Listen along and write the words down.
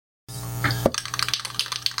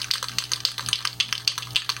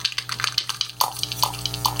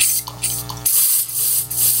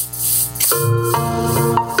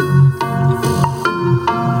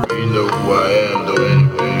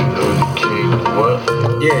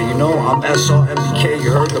Yeah, you know, I'm SRMDK,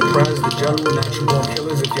 you heard the prez, the gentleman, natural born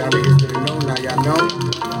killers. If y'all niggas didn't know, now y'all know.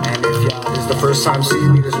 And if y'all, this is the first time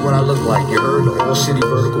seeing me, this is what I look like. You heard the All City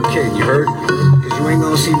Vertical Kid, you heard? Cause you ain't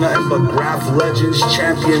gonna see nothing but Graff legends,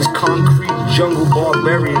 champions, concrete, jungle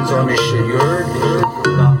barbarians on this shit, you heard?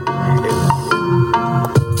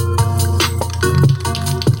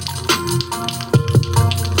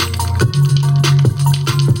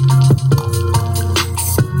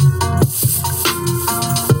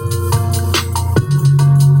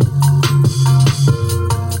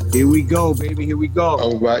 Here we go, baby. Here we go.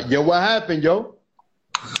 All right. Yo, what happened, yo?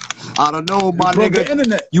 I don't know, my broke nigga. the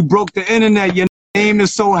internet. You broke the internet. Your name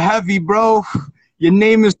is so heavy, bro. Your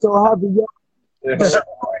name is so heavy, yo.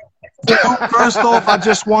 First off, I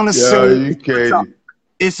just want to say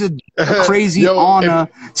it's a crazy honor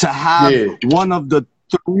to have one of the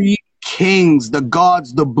three kings, the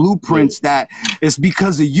gods, the blueprints, that it's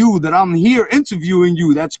because of you that I'm here interviewing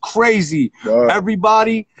you. That's crazy.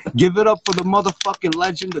 Everybody, give it up for the motherfucking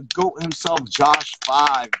legend, the GOAT himself, Josh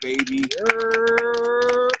 5, baby.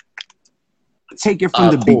 Take it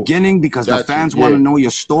from the beginning because the fans want to know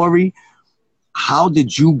your story. How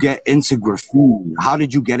did you get into graffiti? How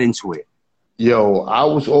did you get into it? Yo, I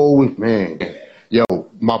was always, man. Yo,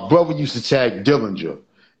 my brother used to tag Dillinger.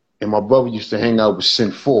 And my brother used to hang out with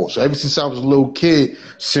Sin 4. So ever since I was a little kid,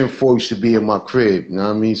 Sin 4 used to be in my crib. You know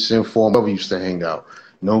what I mean? Sin 4 and my brother used to hang out.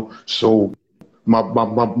 You know? So my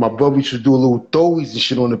brother used to do little throwies and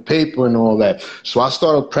shit on the paper and all that. So I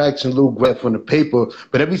started practicing little graph on the paper.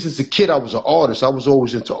 But ever since a kid, I was an artist. I was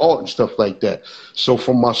always into art and stuff like that. So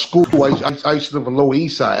from my school, I used to live on Lower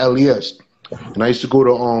East Side, LES. And I used to go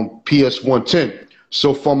to PS 110.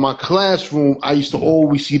 So from my classroom, I used to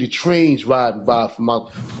always see the trains riding by from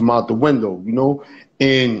out the window, you know?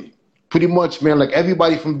 And pretty much, man, like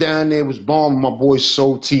everybody from down there was bombing my boy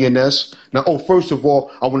Soul TNS. Now, first of all,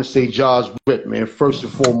 I want to say Jaws Rip, man, first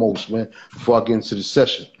and foremost, man, before I get into the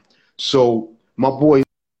session. So my boy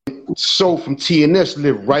Soul from TNS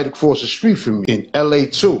lived right across the street from me in LA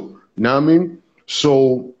too, you know what I mean?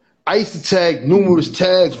 So I used to tag numerous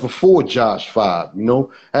tags before Josh 5, you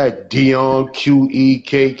know. I had Dion, QE,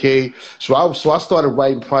 KK. So I started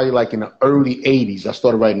writing probably like in the early 80s. I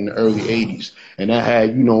started writing in the early 80s. And I had,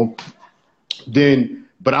 you know,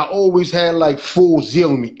 but I always had like full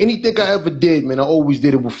zeal in me. Anything I ever did, man, I always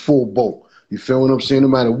did it with full bolt. You feel what I'm saying? No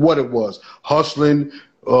matter what it was. Hustling,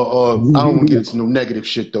 I don't want to get into no negative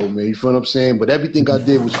shit though, man. You feel what I'm saying? But everything I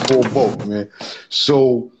did was full bolt, man.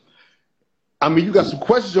 So I mean, you got some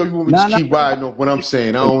questions, or you want me to keep riding off what I'm saying?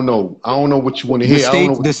 I don't know. I don't know what you want to hear.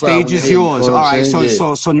 The stage is yours. All right.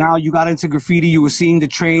 So now you got into graffiti. You were seeing the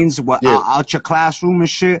trains out your classroom and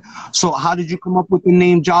shit. So how did you come up with the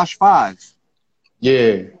name Josh 5?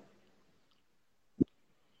 Yeah.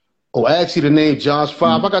 Oh, actually, the name Josh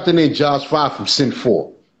 5. I got the name Josh 5 from Sin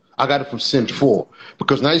 4. I got it from Sin 4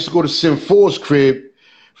 because when I used to go to Sin 4's crib.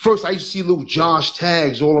 First, I used to see little Josh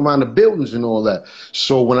tags all around the buildings and all that.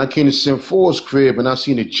 So when I came to Sin 4's crib and I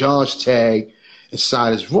seen a Josh tag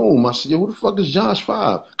inside his room, I said, yo, who the fuck is Josh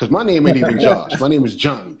 5? Because my name ain't even Josh. My name is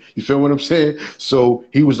Johnny. You feel what I'm saying? So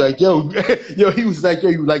he was like, yo, he was like, yo,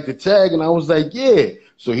 you like the tag? And I was like, yeah.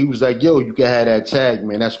 So he was like, yo, you can have that tag,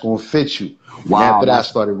 man. That's going to fit you. Wow. And after that, I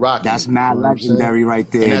started rocking. That's mad legendary right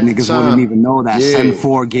there. Niggas wouldn't even know that. Sin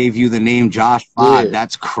 4 gave you the name Josh 5. Yeah.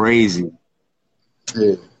 That's crazy.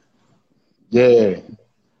 Yeah. Yeah.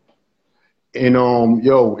 And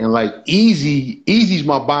and like Easy's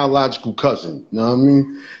my biological cousin, you know what I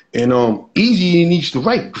mean? And Easy needs to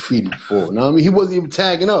write graffiti before, you know what I mean? He wasn't even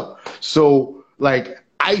tagging up. So like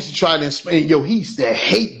I used to try to explain, he used to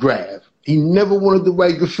hate Graff. He never wanted to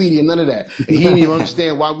write graffiti and none of that. And he didn't even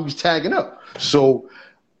understand why we was tagging up. So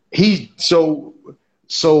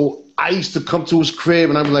I used to come to his crib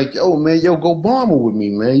and I'd be like, yo, man, go bomber with me,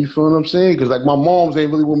 man. You feel what I'm saying? Because like my moms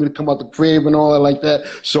ain't really want me to come out the crib and all that like that.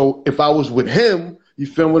 So if I was with him, you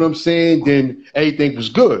feel what I'm saying, then everything was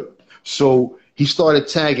good. So he started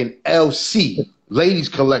tagging LC, Ladies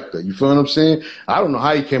Collector. You feel what I'm saying? I don't know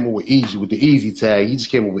how he came up with Easy, with the Easy tag. He just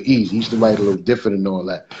came up with Easy. He used to write a little different and all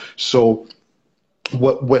that. So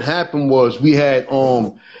what happened was we had,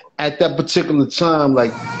 at that particular time,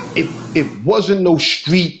 like it wasn't no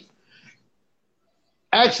street.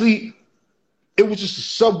 Actually, it was just a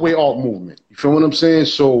subway art movement. You feel what I'm saying?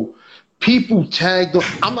 So people tagged them.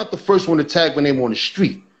 I'm not the first one to tag my name on the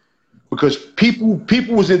street because people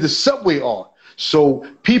was into subway art. So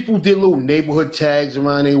people did little neighborhood tags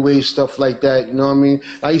around their way, stuff like that. You know what I mean?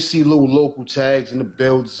 I used to see little local tags in the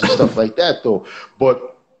buildings and stuff like that, though.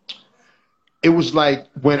 But it was like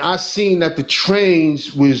when I seen that the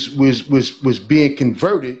trains was being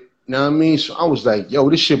converted, You know what I mean? So I was like, yo,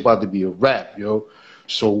 this shit about to be a rap, yo.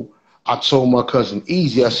 So I told my cousin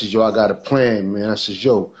Easy, I said, yo, I got a plan, man. I said,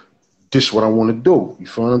 yo, this is what I want to do. You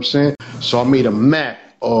feel what I'm saying? So I made a map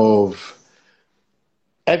of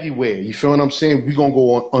everywhere. You feel what I'm saying? We're gonna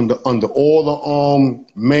go on under all the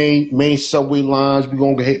main subway lines. We're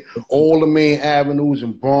gonna hit all the main avenues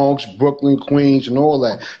in Bronx, Brooklyn, Queens, and all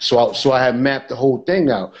that. So I had mapped the whole thing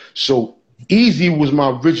out. So Easy was my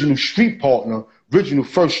original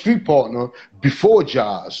first street partner before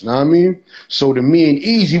Jaws. You know what I mean? So to me and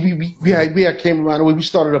Easy, we had came around the way. We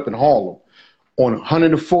started up in Harlem on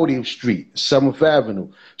 140th Street, 7th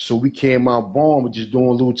Avenue. So we came out bomb with just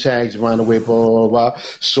doing little tags around the way, blah, blah, blah.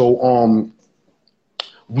 So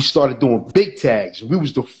we started doing big tags. We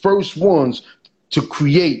was the first ones to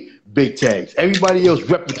create big tags. Everybody else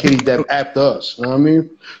replicated that after us. You know what I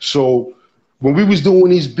mean? So when we was doing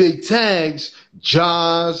these big tags,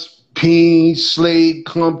 Jaws, Peen, Slade,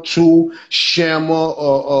 Clump 2,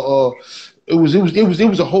 Shammer, it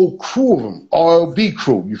was a whole crew of them, RLB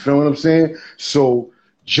crew. You feel what I'm saying? So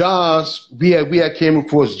Jaws, we had came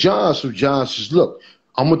across Jaws. So Jaws says, look,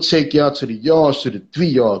 I'm gonna take y'all to the yards, to the 3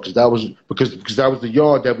 yards, because that was the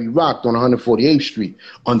yard that we rocked on 148th Street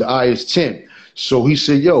under IS-10. So he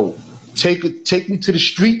said, yo, take me to the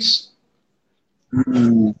streets,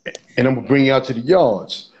 and I'm gonna bring y'all to the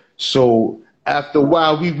yards. So after a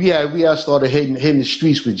while, we had started hitting the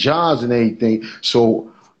streets with Jaws and everything.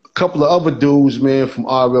 So a couple of other dudes, man, from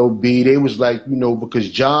RLB, they was like, you know,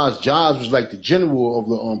 because Jaws was like the general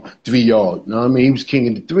of the 3 yard. You know what I mean? He was king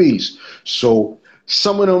of the threes. So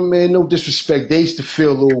some of them, man, no disrespect, they used to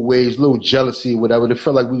feel little ways, little jealousy, whatever. They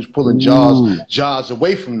felt like we was pulling Jaws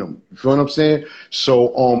away from them. You feel what I'm saying?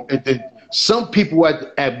 So some people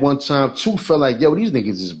at one time too felt like, yo, these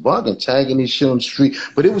niggas is bugging, tagging this shit on the street.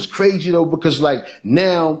 But it was crazy though, because like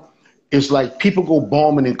now it's like people go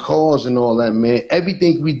bombing in cars and all that, man.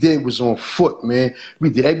 Everything we did was on foot, man. We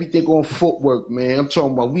did everything on footwork, man. I'm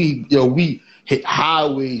talking about we hit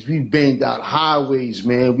highways, we banged out highways,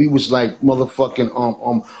 man. We was like motherfucking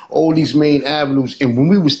all these main avenues. And when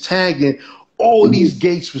we was tagging, all these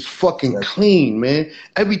gates was fucking clean, man.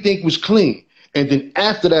 Everything was clean. And then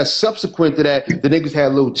after that, subsequent to that, the niggas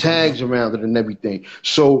had little tags around it and everything.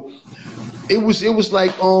 So it was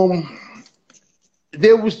like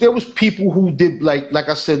there was people who did like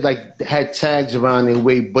I said, like had tags around their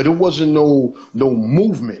way, but it wasn't no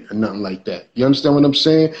movement or nothing like that. You understand what I'm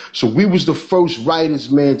saying? So we was the first writers,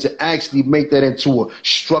 man, to actually make that into a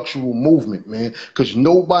structural movement, man. Because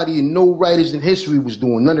no writers in history was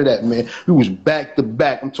doing none of that, man. We was back to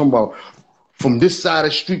back. I'm talking about from this side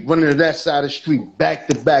of the street, running to that side of the street, back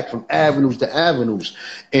to back, from avenues to avenues.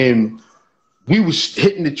 And we was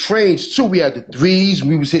hitting the trains too. We had the threes.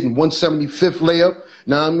 We was hitting 175th layup.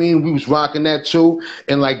 Know what I mean? We was rocking that too.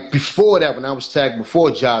 And like before that, when I was tagged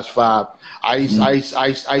before Josh 5, I used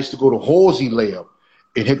to go to Halsey layup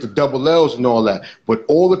and hit the double L's and all that. But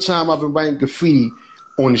all the time I've been writing graffiti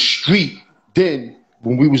on the street, then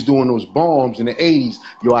when we was doing those bombs in the 80s,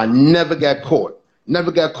 yo, I never got caught.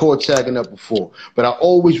 Never got caught tagging up before, but I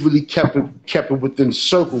always really kept it within the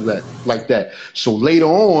circle like that. So later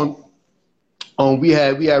on, we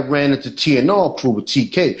had ran into TNR crew with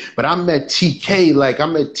TK, but I met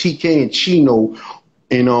TK and Chino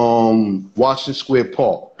in Washington Square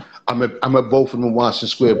Park. I met both of them in Washington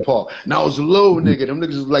Square Park. And I was a little nigga. Them niggas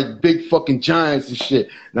was like big fucking giants and shit.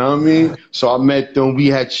 Know what I mean? So I met them. We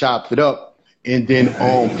had chopped it up, and then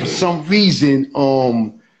for some reason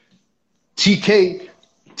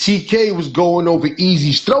TK was going over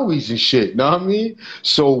Easy's throwies and shit, know what I mean?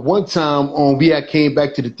 So one time we had came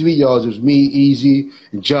back to the 3 yards, it was me, Easy,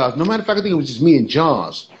 and Jaws. No matter of fact, I think it was just me and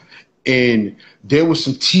Jaws. And there was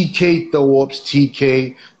some TK throw-ups,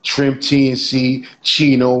 TK, Trim TNC,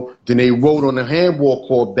 Chino. Then they rode on the handball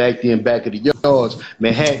court back there in back of the yards.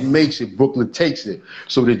 Manhattan makes it, Brooklyn takes it.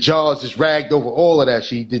 So the Jaws just ragged over all of that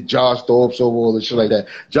shit. He did Jaws throw-ups over all the shit like that.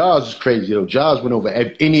 Jaws is crazy, though. Jaws went over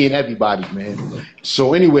any and everybody, man.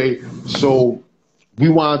 So anyway, we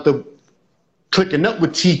wound up clicking up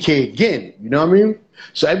with TK again, you know what I mean?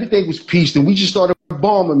 So everything was peaced, and we just started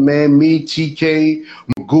bombing, man. Me, TK,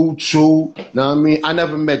 Magoo too, know what I mean? I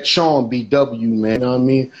never met Sean BW, man, know what I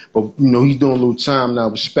mean? But, you know, he's doing a little time now,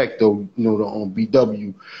 respect, though, you know, the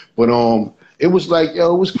BW. But it was like,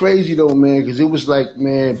 yo, it was crazy, though, man, because it was like,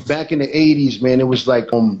 man, back in the 80s, man, it was like,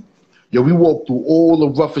 yo, we walked through all the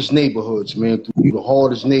roughest neighborhoods, man, through the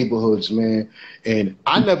hardest neighborhoods, man. And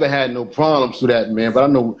I never had no problems with that, man. But I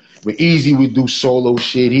know when Easy would do solo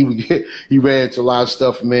shit, he ran into a lot of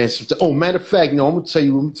stuff, man. Oh, matter of fact, no, I'm gonna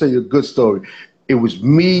tell you a good story. It was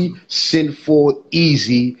me, Sin4,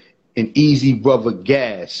 Easy, and Easy brother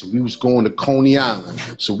Gas. We was going to Coney Island.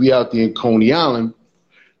 So we out there in Coney Island.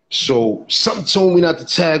 So something told me not to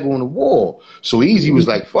tag on the wall. So Easy was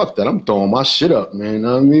like, fuck that, I'm throwing my shit up, man. You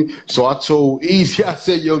know what I mean? So I told Easy, I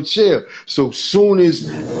said, yo, chill. So soon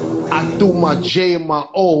as I threw my J and my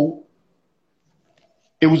O,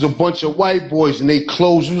 it was a bunch of white boys and they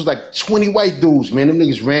closed. It was like 20 white dudes, man. Them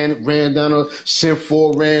niggas ran down a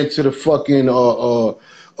Sin-4, ran to the fucking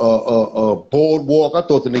boardwalk. I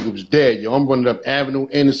thought the nigga was dead, yo. I'm running up Avenue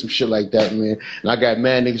N and some shit like that, man. And I got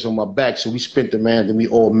mad niggas on my back, so we spent the man, then we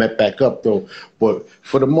all met back up, though. But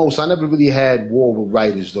for the most, I never really had war with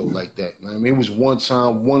writers, though, like that. I mean, it was one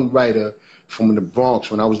time, one writer from the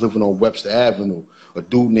Bronx when I was living on Webster Avenue, a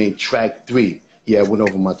dude named Track 3. He had went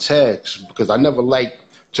over my tags because I never liked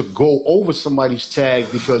to go over somebody's tag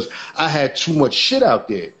because I had too much shit out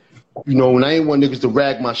there. You know, and I ain't want niggas to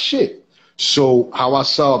rag my shit. So how I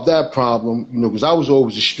solved that problem, you know, because I was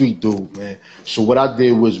always a street dude, man. So what I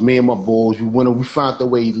did was me and my boys, we found the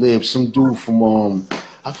way he lived. Some dude from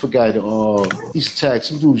I forgot he's tagged,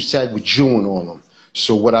 some dude was tagged with June on him.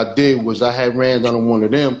 So what I did was I had ran down on one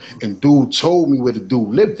of them and dude told me where the dude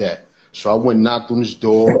lived at. So I went and knocked on his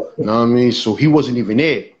door, you know what I mean? So he wasn't even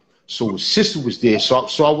there. So his sister was there. So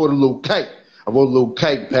I wrote a little kite. I wrote a little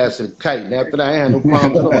kite and passed the kite. And after that, I had no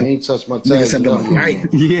problems at all. He ain't touched my tag.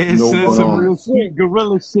 Yeah, some real sweet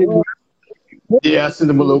gorilla shit. Yeah, I sent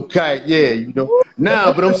him a little kite. Yeah, you know.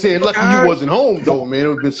 Nah, but I'm saying, lucky you wasn't home though, man. It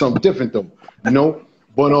would have been something different though, you know.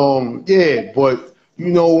 But yeah, but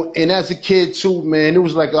you know, and as a kid too, man, it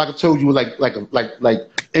was like I told you, like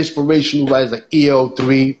inspirational writers like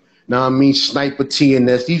EL3. Know what I mean? Sniper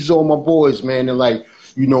TNS. These are all my boys, man. And like,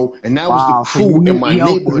 you know, and that was the crew in my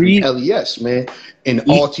neighborhood in LES, man. And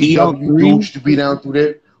RTW used to be down through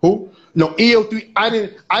there. Who? No, EL3. I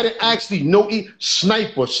didn't actually know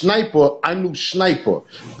Sniper. I knew Sniper,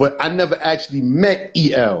 but I never actually met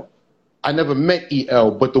EL. I never met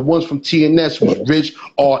EL, but the ones from TNS was Rich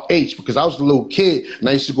RH because I was a little kid and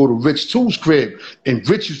I used to go to Rich 2's crib and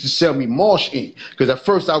Rich used to sell me Marsh ink because at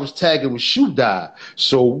first I was tagging with Shoe Dye.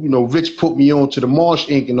 So, you know, Rich put me on to the Marsh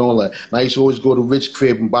ink and all that. And I used to always go to Rich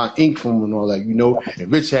crib and buy ink from him and all that, you know.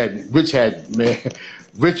 And Rich had, man,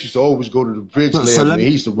 Rich used to always go to the bridge layer, man. He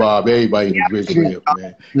used to rob everybody in the bridge layer,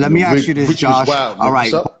 man. Let me ask you this, Josh. All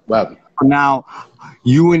right. What's up? Wow. Now,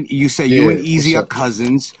 you say you and Easy are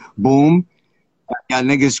cousins. Boom. Y'all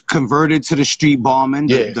niggas converted to the street bombing.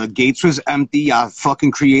 The gates was empty. Y'all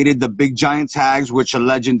fucking created the big giant tags, which are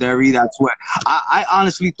legendary. That's what I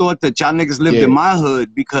honestly thought that y'all niggas lived in my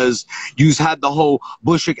hood because you had the whole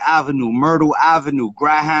Bushwick Avenue, Myrtle Avenue,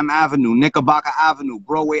 Graham Avenue, Knickerbocker Avenue,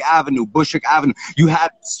 Broadway Avenue, Bushwick Avenue. You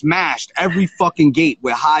had smashed every fucking gate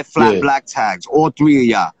with high flat black tags. All three of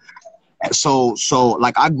y'all. So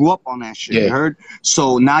like I grew up on that shit, you heard?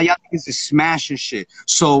 So now y'all niggas is smashing shit.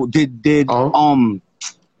 So did you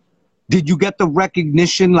get the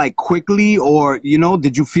recognition like quickly, or you know,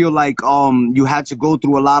 did you feel like you had to go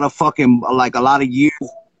through a lot of fucking like a lot of years?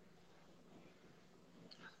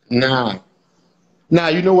 Nah,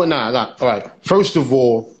 you know what? Nah. All right. First of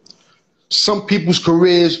all, some people's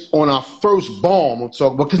careers on our first bomb, I'm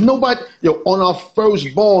talking about, because nobody, on our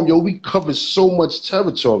first bomb, we covered so much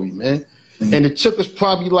territory, man. And it took us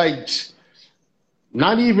probably like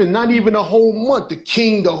not even a whole month. The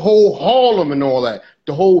King, the whole Harlem and all that.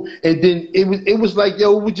 And then it was like, it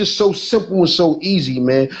was just so simple and so easy,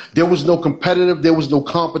 man. There was no competitive, there was no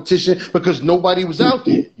competition because nobody was out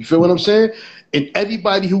there. You feel what I'm saying? And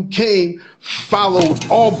everybody who came followed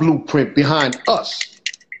our blueprint behind us.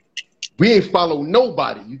 We ain't follow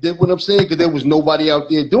nobody. You did what I'm saying? Because there was nobody out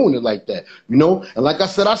there doing it like that, you know? And like I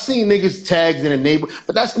said, I seen niggas tags in the neighborhood,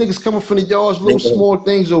 but that's niggas coming from the yards, little small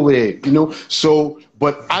things over there, you know? So,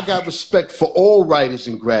 but I got respect for all writers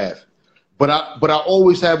in Graff. But I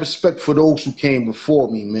always have respect for those who came before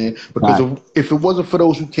me, man. Because if it wasn't for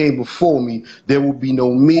those who came before me, there would be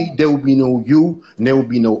no me, there would be no you, and there would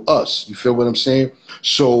be no us. You feel what I'm saying?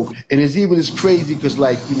 So, and it's crazy because,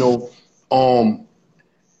 like, you know,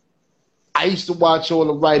 I used to watch all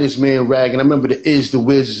the writers, man, rag, and I remember the the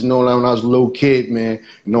Wizards and all that when I was a little kid, man,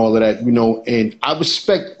 and all of that, you know, and I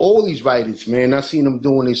respect all these writers, man. I seen them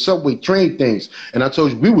doing their subway train things, and I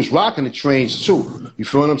told you, we was rocking the trains too, you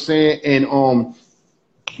feel what I'm saying? And,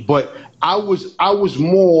 but I was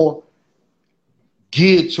more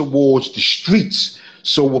geared towards the streets.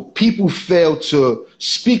 So what people fail to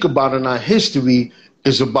speak about in our history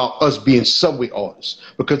is about us being subway artists,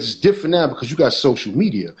 because it's different now because you got social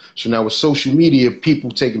media. So now with social media, people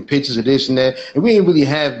taking pictures of this and that, and we ain't really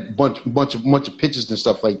have bunch of pictures and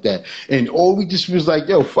stuff like that. And all we just was like,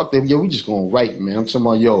 yo, fuck that, yo, we just gonna write, man. I'm talking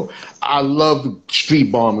about, yo, I love the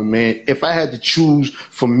street bombing, man. If I had to choose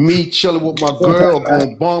for me chilling with my girl or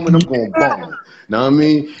going bombing, I'm going bombing. Know what I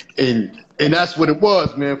mean? And that's what it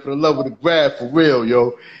was, man. For the love of the Graff, for real,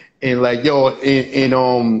 yo. And like, yo,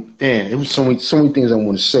 damn, it was so many things I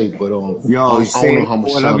want to say, but yo, I don't know how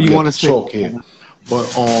much whatever time you we want have to to say. talk here. But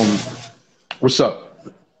what's up?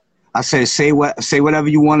 I said, say whatever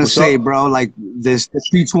you want to say, bro. Like the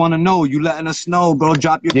streets want to know. You letting us know, bro.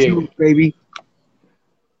 Drop your truth, baby.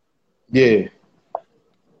 Yeah.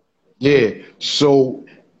 So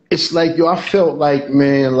it's like, yo, I felt like,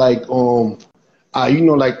 man, like you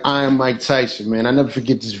know, like I am Mike Tyson, man. I never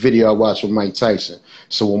forget this video I watched with Mike Tyson.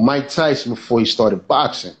 So when Mike Tyson, before he started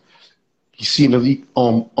boxing, he seen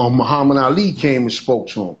Muhammad Ali came and spoke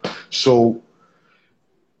to him. So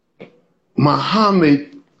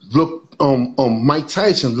Muhammad looked, Mike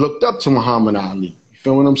Tyson looked up to Muhammad Ali. You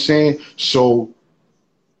feel what I'm saying? So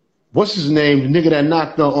what's his name? The nigga that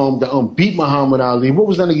knocked the beat Muhammad Ali. What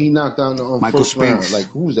was that nigga he knocked down the first round? Like,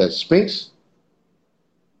 who was that? Spinks?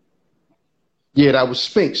 Yeah, that was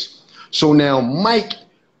Spinks. So now Mike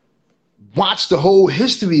watched the whole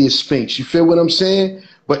history of Spinks. You feel what I'm saying?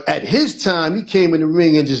 But at his time, he came in the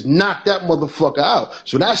ring and just knocked that motherfucker out.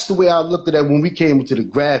 So that's the way I looked at it when we came into the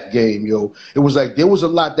Graff game, yo. It was like there was a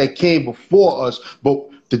lot that came before us, but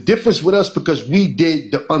the difference with us, because we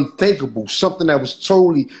did the unthinkable, something that was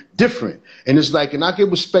totally different. And it's like, and I give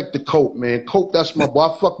respect to Cope, man. Cope, that's my boy.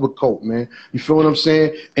 I fuck with Cope, man. You feel what I'm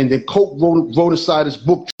saying? And then Cope wrote inside his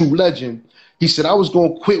book, True Legend. He said, I was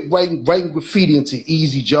going to quit writing graffiti until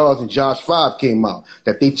Easy Jaws and Josh 5 came out,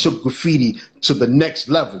 that they took graffiti to the next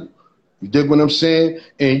level. You dig what I'm saying?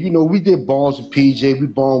 And, you know, we did bombs with PJ. We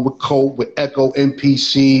bombed with Cope, with Echo,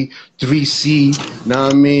 MPC, 3C. Know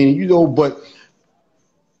what I mean? You know, but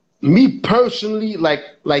me personally, like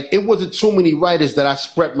it wasn't too many writers that I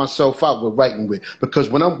spread myself out with writing with, because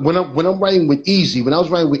when I'm writing with Easy, when I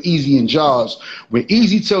was writing with Easy and Jaws, when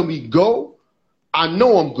Easy tell me go, I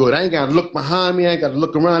know I'm good. I ain't got to look behind me. I ain't got to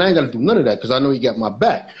look around. I ain't got to do none of that because I know he got my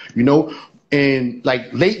back, you know? And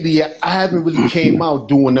like lately, I haven't really came out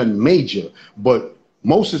doing nothing major. But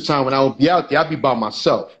most of the time when I would be out there, I'd be by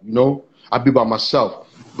myself, you know? I'd be by myself.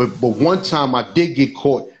 But one time I did get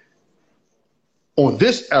caught on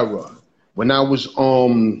this era when I was,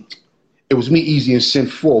 it was me, Easy, and Sin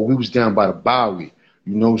 4. We was down by the Bowery,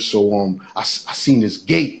 you know? So I seen this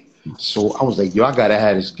gate. So I was like, yo, I got to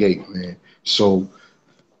have this gate, man. So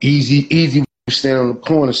Easy was standing on the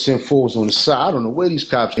corner, Sin 4 was on the side. I don't know where these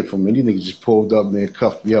cops came from, man. These niggas just pulled up, man,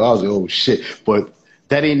 cuffed me up. I was like, oh shit. But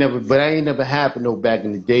that ain't never happened though back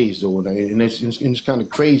in the days though. And it's kind of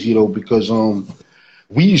crazy though, because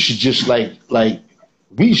we used to just like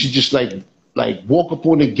walk up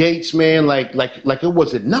on the gates, man, like it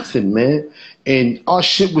wasn't nothing, man. And our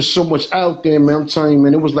shit was so much out there, man. I'm telling you,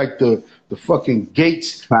 man, it was like the fucking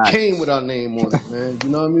gates came with our name on it, man. You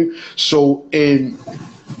know what I mean? So, and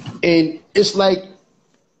it's like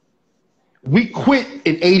we quit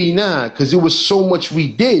in '89 because there was so much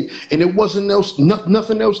we did, and it wasn't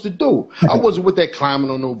nothing else to do. I wasn't with that climbing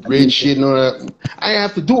on no bridge shit and all that. I didn't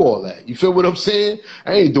have to do all that. You feel what I'm saying?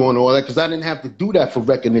 I ain't doing all that because I didn't have to do that for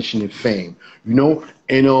recognition and fame, you know?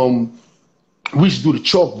 And we used to do the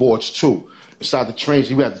chalkboards too. Beside the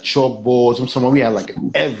trains, we had the chalkboards. I'm talking about, we had like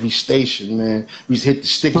every station, man. We used to hit the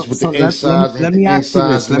stickers with the insides. Let me ask you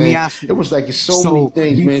this. Let me ask you. It was like it's so many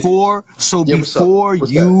things, man. Before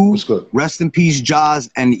you, rest in peace,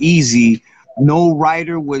 Jaws and Easy, no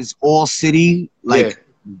writer was all city like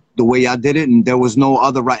the way y'all did it, and there was no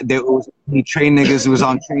other right. There was only train niggas. It was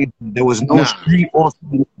on train. There was no street or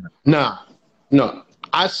city. No.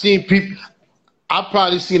 I seen people. I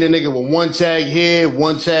probably seen a nigga with one tag here,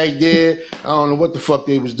 one tag there. I don't know what the fuck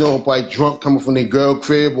they was doing, probably drunk, coming from their girl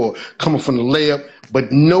crib or coming from the layup.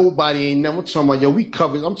 But nobody ain't never talking about, yo, we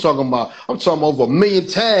covered. I'm talking about over 1 million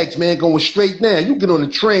tags, man, going straight now. You get on the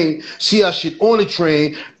train, see our shit on the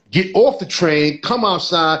train, get off the train, come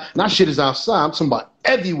outside, and our shit is outside. I'm talking about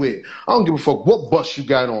everywhere. I don't give a fuck what bus you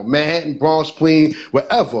got on, Manhattan, Bronx, Queens,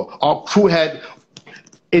 wherever. Our crew had,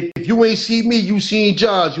 if you ain't see me, you seen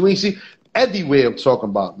Jaws, you ain't see. Everywhere I'm talking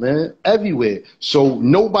about, man. Everywhere. So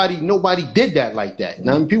nobody did that like that.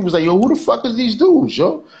 Now people was like, yo, who the fuck is these dudes,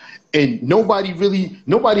 yo? And nobody really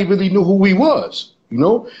knew who we was, you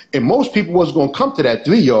know? And most people wasn't gonna come to that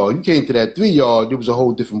 3 yard. You came to that 3 yard, there was a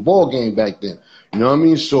whole different ball game back then. You know what I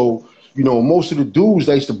mean? So you know, most of the dudes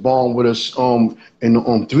that used to bond with us in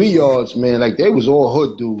the 3 yards, man, like they was all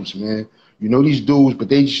hood dudes, man. You know, these dudes, but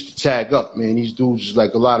they used to tag up, man. These dudes is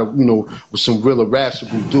like a lot of, you know, with some real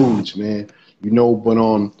irascible dudes, man. You know,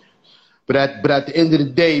 but at the end of the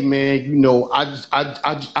day, man, you know, I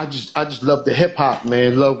just love the hip hop,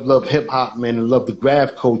 man. Love hip hop, man, and love the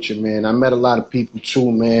Graff culture, man. I met a lot of people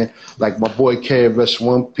too, man. Like my boy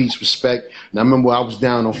KRS-One, peace, respect. And I remember I was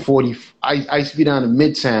down on 40. I used to be down in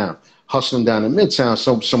Midtown, hustling down in Midtown.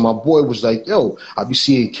 So my boy was like, yo, I be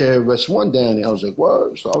seeing KRS-One down there. I was like,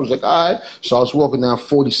 what? So I was like, all right. So I was walking down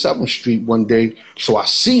 47th Street one day. So I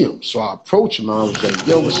see him. So I approach him. I was like,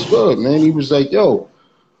 yo, what's good, man? He was like, yo.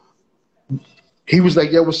 He was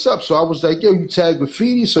like, yo, what's up? So I was like, yo, you tag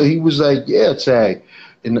graffiti? So he was like, yeah, tag.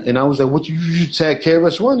 And I was like, what, you tag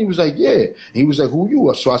KRS-One? He was like, yeah. And he was like, who you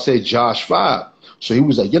are? So I said, Josh 5. So he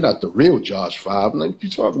was like, you're not the real Josh 5. I'm like, what you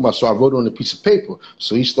talking about? So I wrote it on a piece of paper.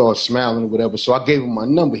 So he started smiling or whatever. So I gave him my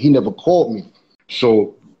number. He never called me.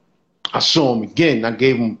 So I saw him again. I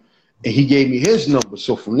gave him, and he gave me his number.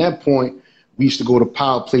 So from that point, we used to go to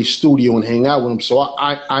Power Play Studio and hang out with him. So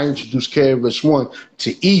I introduced KRS-One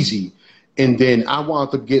to Easy. And then I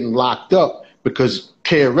wound up getting locked up because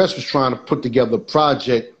KRS was trying to put together a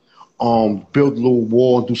project, build a little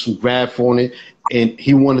wall, do some graph on it. And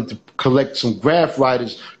he wanted to collect some graph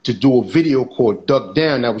writers to do a video called Duck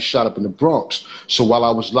Down that was shot up in the Bronx. So while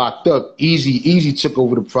I was locked up, Easy took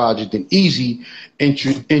over the project, and Easy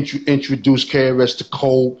introduced KRS to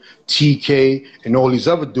Cole, TK, and all these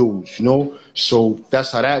other dudes, you know? So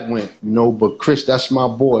that's how that went, you know? But Chris, that's my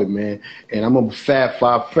boy, man. And I'm a Fab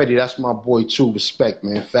Five Freddy. That's my boy too. Respect,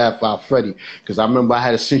 man. Fab Five Freddy. Because I remember I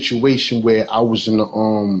had a situation where I was in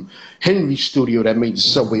the Henry studio that made the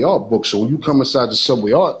Subway Art book. So when you come inside the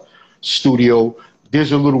Subway Art studio,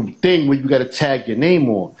 there's a little thing where you got to tag your name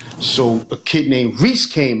on. So a kid named Reese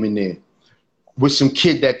came in there with some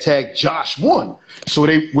kid that tagged Josh 1. So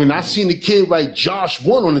when I seen the kid write Josh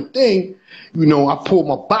 1 on the thing, you know, I pulled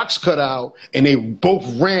my box cut out and they both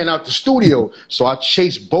ran out the studio. So I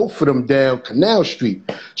chased both of them down Canal Street.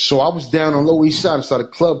 So I was down on Lower East Side inside a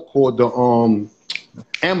club called the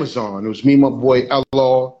Amazon. It was me, my boy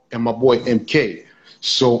LR, and my boy MK.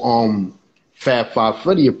 So Fab Five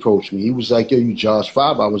Freddy approached me. He was like, yo, you Josh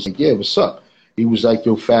 5? I was like, yeah, what's up? He was like,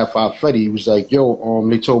 yo, Fab Five Freddy. He was like, yo,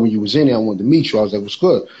 they told me you was in there. I wanted to meet you. I was like, what's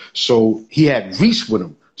good? So he had Reese with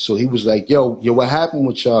him. So he was like, yo, what happened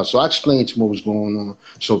with y'all? So I explained to him what was going on.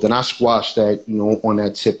 So then I squashed that, you know, on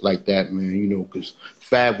that tip like that, man, you know, because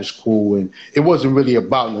Fab was cool. And it wasn't really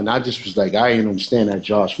about nothing. I just was like, I didn't understand that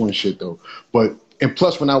Josh 1 shit, though. But, and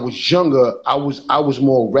plus, when I was younger, I was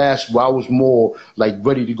more rational. I was more, like,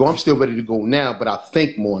 ready to go. I'm still ready to go now, but I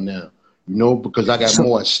think more now. You know, because I got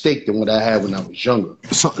more at stake than what I had when I was younger.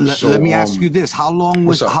 So let me ask you this: How long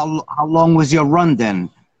was your run then?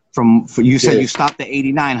 You said you stopped at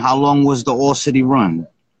 89. How long was the All City run?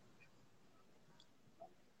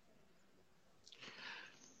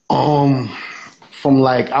 From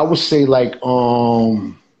like, I would say like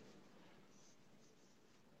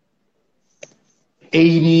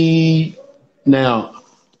 80. Now,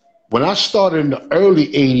 when I started in the early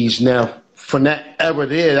 80s, now from that era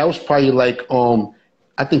there, that was probably like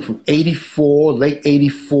I think from 84, late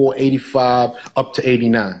 84, 85 up to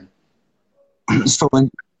 89. So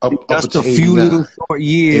in just a few little short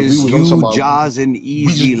years, you, Jaws, and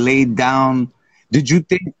Easy laid down. Did you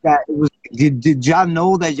think that it was? Did y'all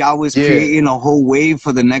know that y'all was creating a whole wave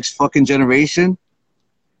for the next fucking generation?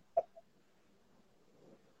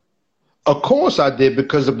 Of course I did,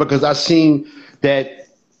 because I seen that.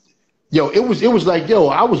 Yo, it was like, yo,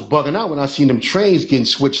 I was bugging out when I seen them trains getting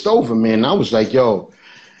switched over, man. I was like, yo,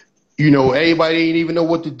 you know, everybody didn't even know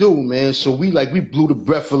what to do, man. So we blew the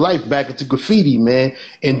breath of life back into graffiti, man.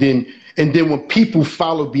 And then when people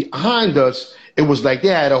followed behind us, it was like they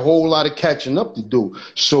had a whole lot of catching up to do.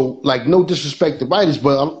 So, like, no disrespect to writers,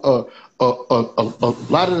 but a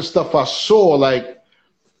lot of the stuff I saw, like,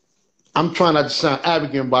 I'm trying not to sound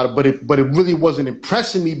arrogant about it, but it really wasn't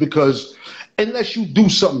impressing me, because unless you do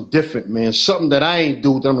something different, man, something that I ain't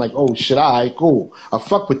do, then I'm like, oh shit, all right, cool, I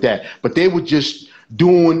fuck with that. But they were just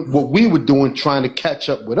doing what we were doing, trying to catch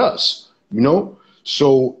up with us, you know.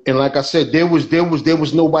 So, and like I said, there was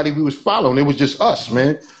nobody we was following. It was just us,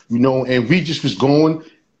 man, you know. And we just was going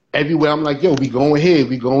everywhere. I'm like, yo, we going here,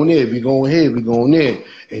 we going there, we going here, we going there,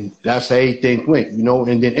 and that's how everything went, you know.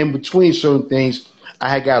 And then in between certain things,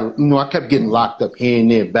 I kept getting locked up here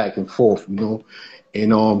and there, back and forth, you know.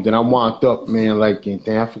 And then I wound up, man, like,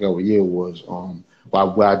 I forgot what year it was,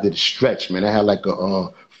 where I did a stretch, man. I had like a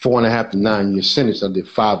 4.5 to 9 year sentence. I did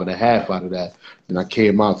 5.5 out of that. And I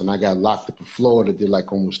came out and I got locked up in Florida, did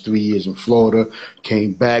like almost 3 years in Florida,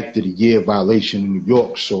 came back, did a year violation in New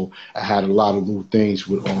York. So I had a lot of little things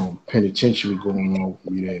with penitentiary going on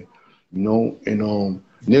with me there, you know. And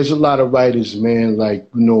there's a lot of writers, man, like,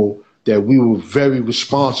 you know, that we were very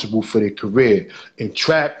responsible for their career. And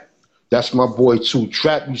Trap, that's my boy too.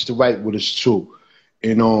 Trap used to write with us too.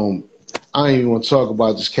 And I ain't even want to talk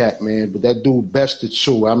about this cat, man, but that dude Bested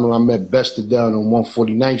too. I remember I met Bested down on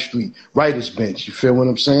 149th Street, writer's bench. You feel what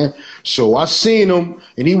I'm saying? So I seen him,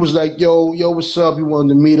 and he was like, yo, what's up? He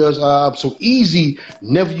wanted to meet us. So Easy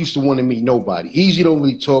never used to want to meet nobody. Easy don't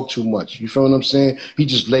really talk too much. You feel what I'm saying? He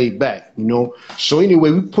just laid back, you know? So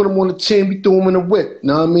anyway, we put him on the team. We threw him in the whip, you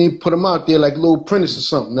know what I mean? Put him out there like Little Apprentice or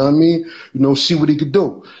something, you know what I mean? You know, see what he could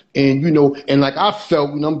do. And, you know, and like I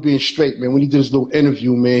felt, when I'm being straight, man, when he did his little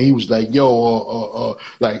interview, man, he was like, yo,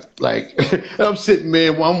 like, and I'm sitting,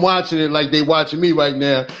 man, well, I'm watching it like they watching me right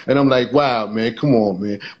now. And I'm like, wow, man, come on,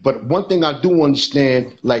 man. But one thing I do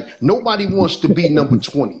understand, like, nobody wants to be number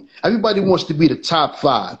 20. Everybody wants to be the top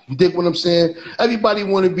 5. You dig what I'm saying? Everybody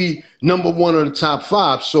want to be number 1 or the top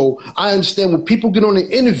 5. So I understand when people get on the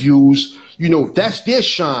interviews, you know, that's their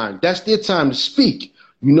shine. That's their time to speak.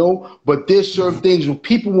 You know, but there's certain things when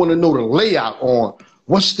people want to know the layout on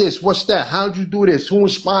what's this, what's that, how'd you do this, who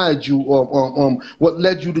inspired you, what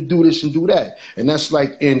led you to do this and do that, and that's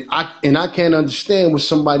like, and I can't understand with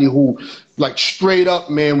somebody who, like, straight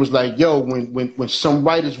up, man, was like, yo, when some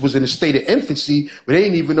writers was in a state of infancy, but they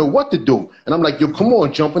didn't even know what to do, and I'm like, yo, come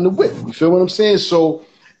on, jump in the whip, you feel what I'm saying? So,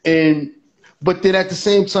 but then at the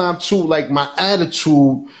same time, too, like, my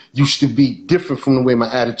attitude used to be different from the way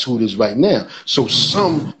my attitude is right now. So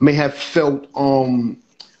some may have felt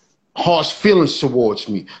harsh feelings towards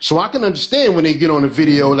me. So I can understand when they get on the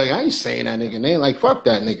video, like, I ain't saying that nigga. And they ain't like, fuck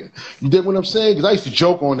that nigga. You dig what I'm saying? Because I used to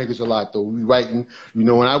joke on niggas a lot, though. We writing, you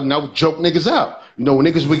know, and I would joke niggas out. You know, when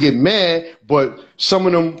niggas would get mad, but some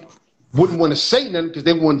of them wouldn't want to say nothing because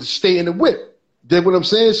they wanted to stay in the whip. Dig what I'm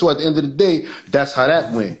saying? So at the end of the day, that's how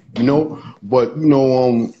that went, you know? But, you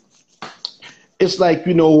know, it's like,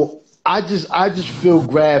 you know, I just feel,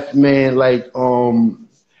 Graff, man, like,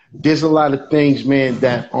 there's a lot of things, man,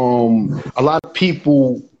 that a lot of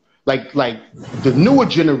people, like the newer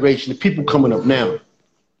generation, the people coming up now,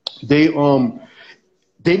 they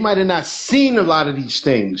might have not seen a lot of these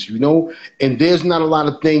things, you know, and there's not a lot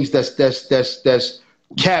of things that's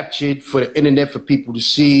captured for the internet for people to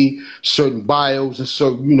see, certain bios and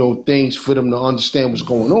certain, you know, things for them to understand what's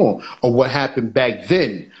going on or what happened back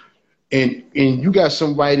then. And you got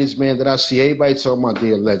some writers, man, that I see everybody talking about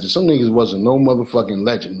they're legends. Some niggas wasn't no motherfucking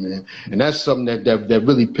legend, man. And that's something that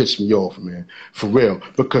really pissed me off, man. For real.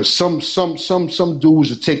 Because some dudes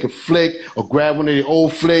would take a flick or grab one of their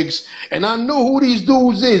old flicks. And I know who these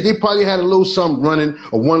dudes is. They probably had a little something running,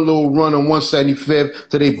 or one little run on 175th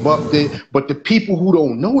till they bucked it. But the people who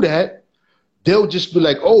don't know that, they'll just be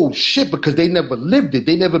like, oh, shit, because they never lived it.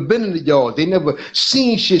 They never been in the yard. They never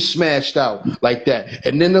seen shit smashed out like that.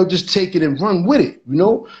 And then they'll just take it and run with it, you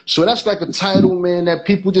know? So that's like a title, man, that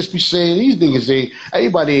people just be saying, these niggas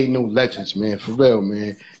everybody ain't no legends, man, for real,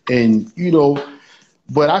 man. And, you know,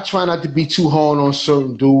 but I try not to be too hard on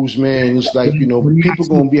certain dudes, man. It's like, you know, people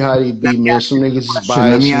gonna be how they be, man. Some niggas is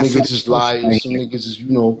biased, some niggas is liars, some niggas is,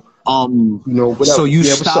 you know, whatever. So you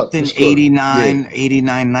stopped in 89,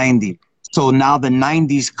 89, 90. So now the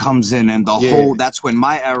 90s comes in and the whole, that's when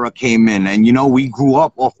my era came in. And, you know, we grew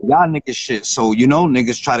up off of y'all niggas shit. So, you know,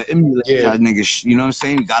 niggas try to emulate y'all niggas, you know what I'm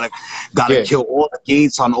saying? You gotta kill all the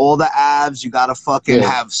gates on all the abs. You gotta fucking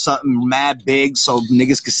have something mad big so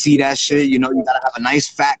niggas can see that shit. You know, you gotta have a nice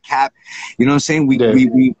fat cap. You know what I'm saying?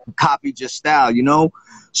 We copied your style, you know?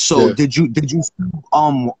 So did you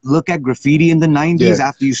look at graffiti in the 90s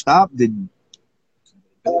after you stopped?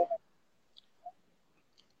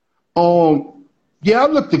 Yeah, I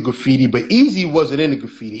looked at graffiti, but Easy wasn't into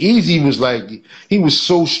graffiti. Easy was like, he was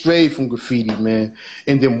so straight from graffiti, man.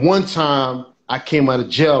 And then one time I came out of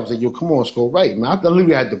jail, I was like, yo, come on, let's go write, man. I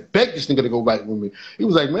literally had to beg this nigga to go write with me. He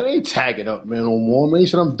was like, man, I ain't tagging up, man, no more, man. He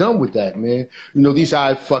said, I'm done with that, man. You know, these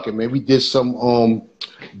guys fucking, man. We did some,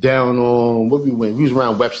 down on, where we went? We was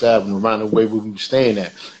around Webster Avenue, around the way where we were staying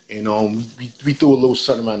at. And we threw a little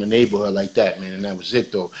something around the neighborhood like that, man, and that was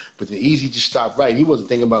it, though. But then Easy just stopped writing. He wasn't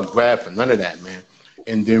thinking about Graff or none of that, man.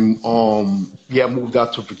 And then, I moved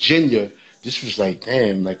out to Virginia. This was like,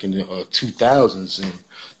 damn, like in the 2000s. And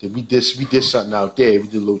then we did something out there. We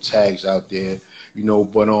did little tags out there, you know.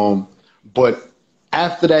 But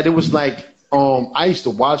after that, it was like, I used to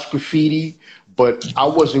watch graffiti, but I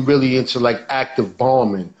wasn't really into like active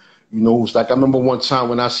bombing. You know, it was like I remember one time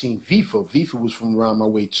when I seen Vifa. Vifa was from around my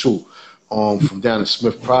way too, from down in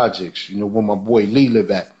Smith Projects. You know, where my boy Lee live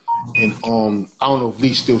at, and I don't know if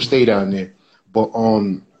Lee still stay down there, but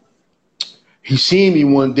he seen me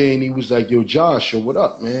one day and he was like, "Yo, Josh, what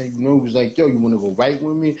up, man?" You know, he was like, "Yo, you want to go write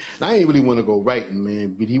with me?" And I ain't really want to go writing,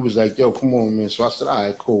 man, but he was like, "Yo, come on, man." So I said, "All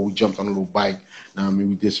right, cool." We jumped on a little bike. Now, I mean,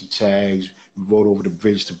 we did some tags. We rode over the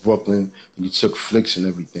bridge to Brooklyn. And we took flicks and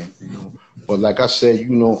everything, you know. But like I said, you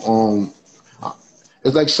know,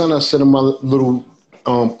 it's like something I said in my little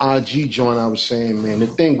IG joint. I was saying, man, the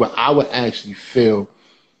thing where I would actually feel.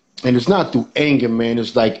 And it's not through anger, man.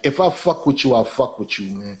 It's like, if I fuck with you, I'll fuck with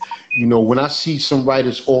you, man. You know, when I see some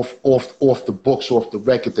writers off the books, off the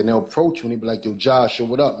record, then they'll approach you and they be like, "Yo, Josh, yo,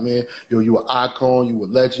 what up, man? Yo, you an icon, you a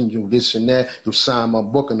legend, you this and that. You'll sign my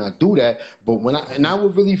book," and I do that. But when I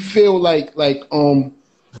would really feel like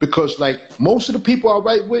because like most of the people I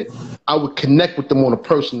write with, I would connect with them on a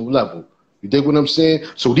personal level. You dig what I'm saying?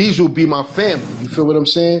 So these will be my family. You feel what I'm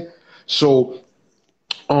saying? So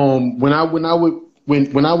when I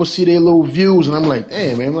would see their little views, and I'm like,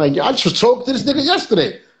 damn, man, I'm like, I just was talking to this nigga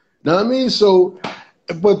yesterday. Know what I mean? So,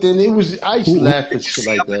 but then I used to laugh at shit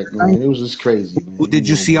like that, man. It was just crazy, man. Who did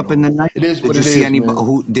you see up in the 90s? It is what did you it see is, anybody? man.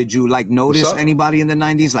 Who did you like notice anybody in the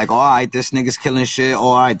 90s? Like, all right, this nigga's killing shit.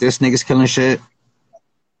 All right, this nigga's killing shit.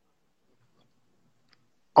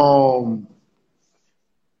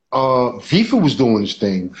 Vifa was doing his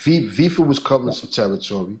thing. Vifa was covering some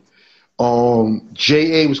territory.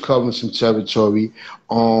 JA was covering some territory.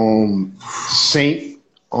 Saint,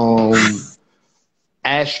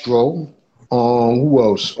 Astro, who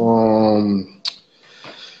else?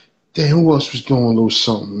 Damn, who else was doing a little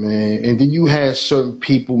something, man? And then you had certain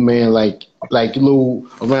people, man, like around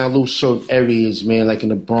little certain areas, man, like in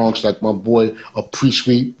the Bronx, like my boy, a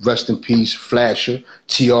Priestweek, rest in peace, Flasher,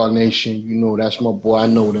 TR Nation, you know, that's my boy. I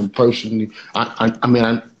know them personally. I mean,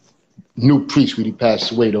 I knew Priestweek, he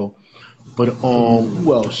passed away though. But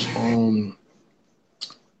who else?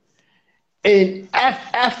 And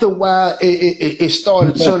after a while, it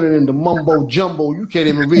started turning into mumbo jumbo. You can't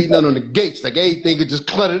even read none on the gates. Like everything could just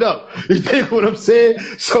cluttered up. You think what I'm saying?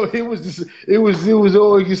 So it was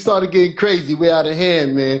always, you started getting crazy, way out of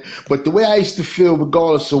hand, man. But the way I used to feel,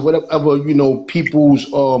 regardless of whatever, you know, people's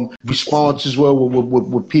responses were,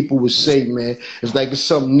 what people would say, man, it's like it's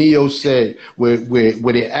something Neo said, where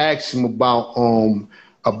they asked him about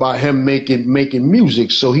him making music.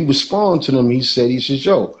 So he responded to them. He says,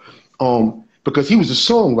 yo, because he was a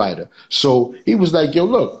songwriter. So he was like, yo,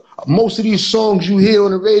 look, most of these songs you hear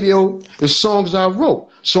on the radio is songs I wrote.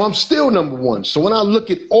 So I'm still #1. So when I look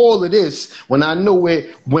at all of this, when I know where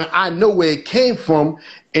it came from,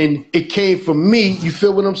 and it came from me, you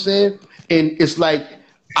feel what I'm saying? And it's like,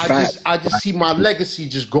 I just see my legacy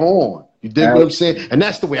just go on. You dig what I'm saying? And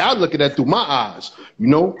that's the way I look at that through my eyes, you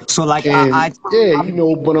know? So like, you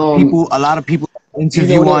know, but a lot of people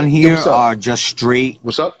interview on here are just straight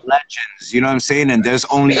legends, you know what I'm saying? And there's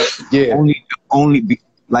only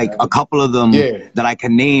like a couple of them that I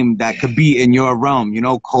can name that could be in your realm, you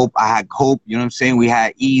know. Cope, I had Cope, you know what I'm saying? We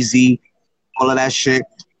had Easy, all of that shit.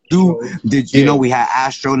 You know, we had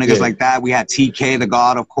Astro, niggas like that. We had TK, the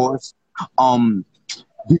God, of course.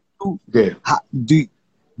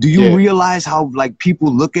 Do you realize how like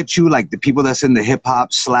people look at you, like the people that's in the hip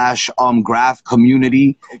hop / Graff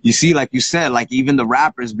community? You see, like you said, like even the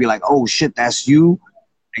rappers be like, "Oh shit, that's you."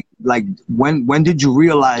 Like when did you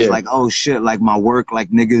realize, like, oh shit, like my work, like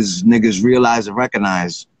niggas realize and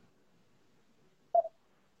recognize?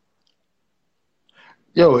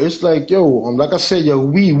 Yo, it's like, yo, like I said, yo,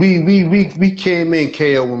 we came in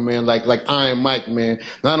KO, man, like Iron Mike, man,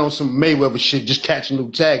 not on some Mayweather shit, just catching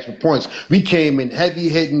little tags for points. We came in heavy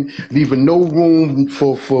hitting, leaving no room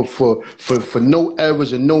for no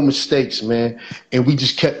errors and no mistakes, man. And we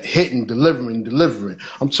just kept hitting, delivering.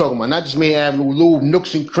 I'm talking about not just me having little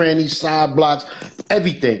nooks and crannies, side blocks,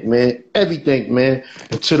 everything, man,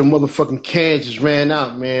 until the motherfucking cans just ran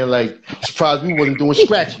out, man. Like, surprised we wasn't doing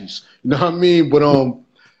scratchies. You know what I mean? But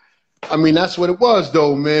I mean, that's what it was,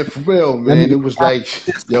 though, man. For real, man. It was like,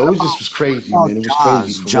 yo, it was crazy, man. It was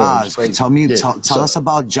crazy. Jaws, tell us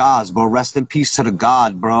about Jaws, bro. Rest in peace to the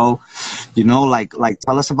God, bro. You know, like,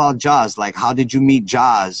 tell us about Jaws. Like, how did you meet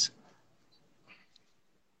Jaws?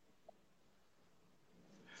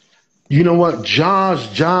 You know what?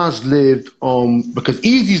 Jaws lived because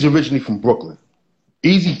Easy's originally from Brooklyn.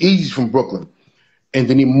 Easy's from Brooklyn, and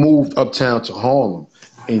then he moved uptown to Harlem.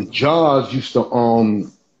 And Jaws used to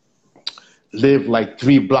live like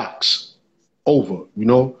 3 blocks over, you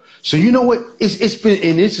know? So you know what? It's been,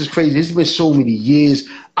 and this is crazy, it's been so many years.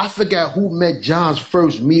 I forgot who met Jaws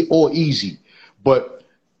first, me or Easy. But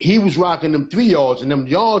he was rocking them 3 yards, and them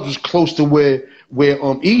yards was close to where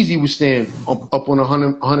Easy was staying up on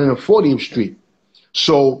 140th Street.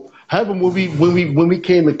 So when we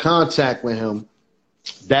came in contact with him,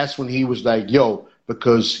 that's when he was like, yo,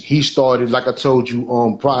 because he started, like I told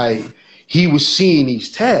you prior, he was seeing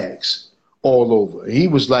these tags all over. He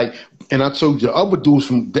was like, and I told you the other dudes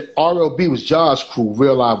from the RLB was Josh's crew,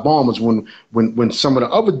 Real Live Bombers. When some of the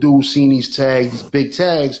other dudes seen these tags, these big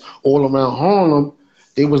tags all around Harlem,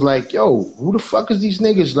 they was like, yo, who the fuck is these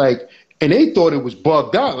niggas? Like, and they thought it was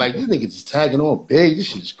bugged out. Like, these niggas is tagging on big. This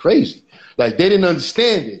shit is crazy. Like, they didn't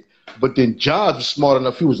understand it. But then Josh was smart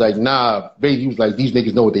enough. He was like, nah, baby. He was like, these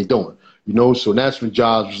niggas know what they doing. You know? So that's when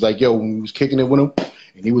Josh was like, yo, when we was kicking it with him.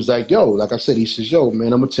 And he was like, yo, like I said, he says, yo,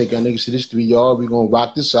 man, I'm going to take our niggas to this 3 yard. We're going to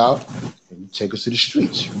rock this out. And you take us to the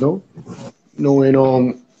streets, you know?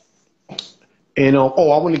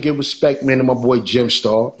 Oh, I want to give respect, man, to my boy Jim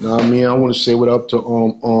Star. You know what I mean? I want to say what up to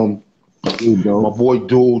my boy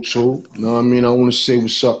Dude, too. You know what I mean? I want to say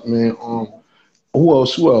what's up, man. Who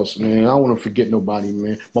else, man? I don't want to forget nobody,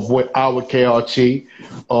 man. My boy Howard KRT,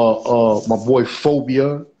 my boy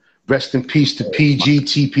Phobia. Rest in peace to PG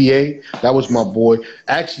TPA. That was my boy.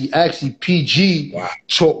 Actually, PG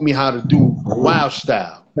taught me how to do wild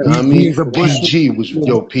style. You know what I mean? PG was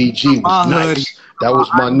nice. That was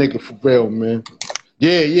my nigga for real, man.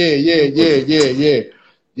 Yeah.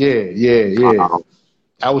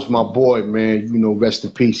 That was my boy, man. You know, rest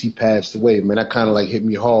in peace. He passed away, man. That kind of like hit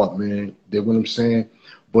me hard, man. You know what I'm saying?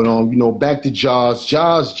 But back to Jaws.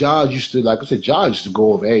 Jaws used to, like I said, Jaws used to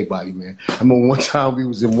go over everybody, man. I remember one time we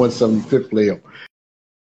was in 175th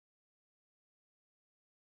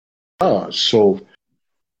layup. So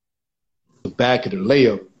the back of the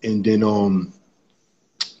layup, and then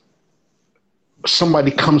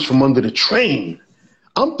somebody comes from under the train.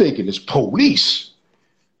 I'm thinking it's police.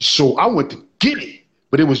 So I went to get it.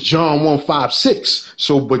 But it was John 156.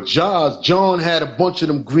 So, but John had a bunch of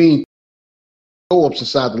them green ups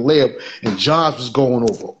inside the layup, and Josh was going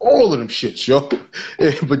over all of them shits, yo.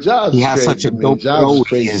 But Josh, he has such a dope throw.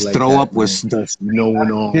 His like throw that, up was,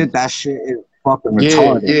 that shit is fucking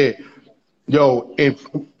retarded. Yeah.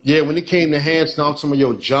 Yo, when it came to hand stomp, some of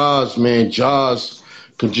your Jaws, man, Jaws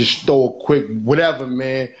could just throw a quick whatever,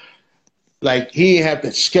 man. Like, he didn't have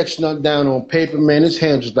to sketch nothing down on paper, man. His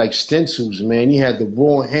hands was like stencils, man. He had the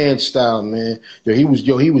raw hand style, man. He was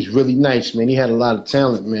really nice, man. He had a lot of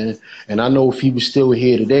talent, man. And I know if he was still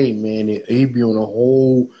here today, man, he'd be on a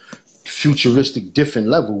whole futuristic, different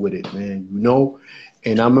level with it, man, you know?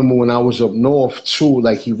 And I remember when I was up north, too,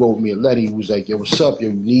 like, he wrote me a letter. He was like, yo, what's up? Yo,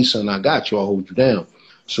 you need something? I got you. I'll hold you down.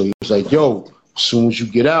 So he was like, yo, as soon as you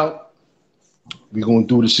get out, we're going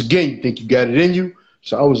to do this again. You think you got it in you?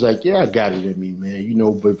 So I was like, yeah, I got it in me, man. You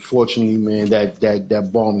know, but fortunately, man, that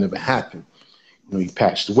bomb never happened. You know, he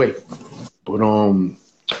passed away. But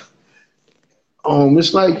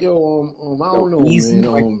it's like, yo, I don't know, Easy,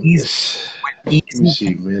 man. let me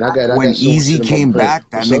see, man. I got Easy came back,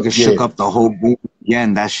 that nigga shook up the whole group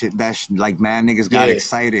again. That shit, like, man, niggas got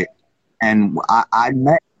excited. And I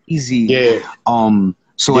met Easy. Yeah.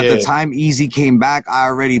 So at the time Easy came back, I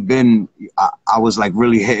already I was like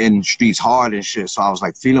really hitting streets hard and shit. So I was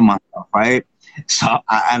like feeling myself, right? So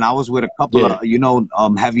I was with a couple of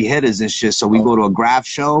heavy hitters and shit. So we go to a Graff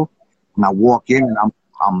show, and I walk in and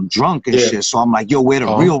I'm drunk and shit. So I'm like, yo, where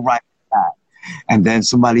the real right at? And then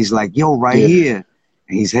somebody's like, yo, right here.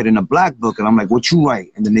 And he's hitting a black book, and I'm like, what you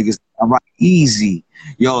write? And the niggas, I write Easy.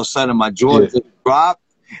 Yo, son, of my jaw just dropped,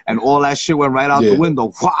 and all that shit went right out the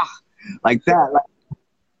window. Wah! Like that. Like,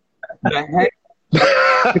 the heck?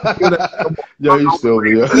 Yo, you still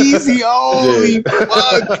here. Easy, holy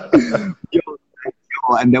fuck. Yo,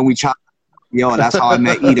 and then we chop. Yo, that's how I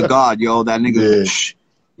met E to God. Yo, that nigga.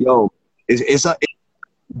 Yo, it's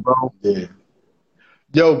bro. Yeah.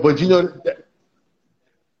 Yo, but you know,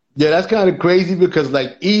 that's kind of crazy because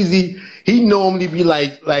like Easy, he normally be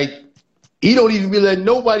like he don't even be letting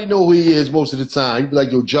nobody know who he is most of the time. He be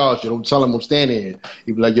like, yo, Josh, you don't tell him I'm standing here.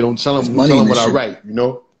 He be like, you don't tell him what I write, you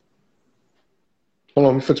know? Hold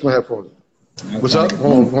on, let me fix my headphones. What's up?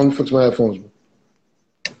 Hold on, let me fix my headphones.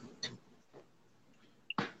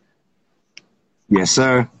 Yes,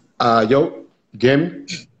 sir. Yo, you get me?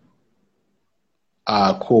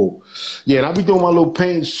 Cool. Yeah, and I be doing my little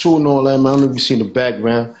paintings too and all that, man. I don't know if you see in the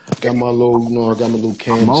background. Got my little, I got my little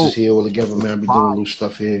canvases here all together, man. I be doing a little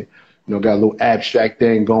stuff here. Got a little abstract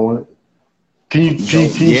thing going. Can you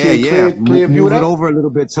clear view it over a little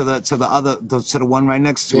bit to the one right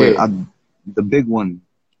next to it, the big one.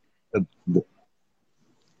 Which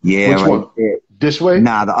right one? there. This way?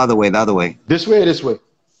 Nah, the other way. This way or this way?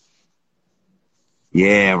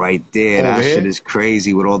 Yeah, right there. Over That here? shit is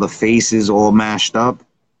crazy with all the faces all mashed up.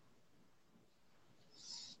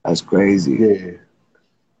 That's crazy. Yeah.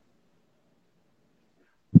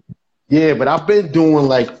 Yeah, but I've been doing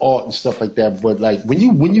like art and stuff like that. But like when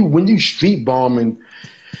you street bombing,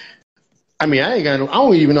 I mean, I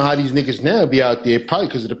don't even know how these niggas now be out there. Probably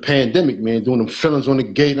because of the pandemic, man, doing them fillings on the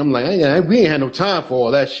gate. And I'm like, we ain't had no time for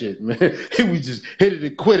all that shit, man. We just hit it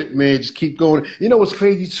and quit it, man. Just keep going. You know what's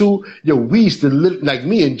crazy too? Yo, we used to like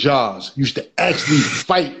me and Jaws used to actually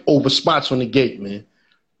fight over spots on the gate, man.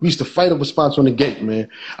 We used to fight over spots on the gate, man.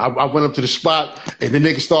 I went up to the spot, and the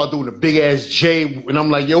nigga started doing a big-ass J, and I'm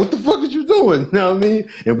like, yo, what the fuck is you doing? You know what I mean?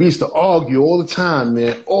 And we used to argue all the time,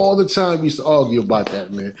 man. All the time we used to argue about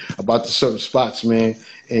that, man, about the certain spots, man.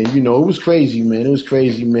 And, you know, it was crazy, man. It was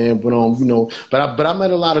crazy, man. But, you know, but I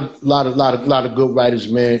met a lot of good writers,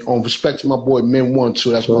 man. Respect to my boy, Men One,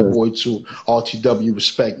 too. That's my boy, too. RTW,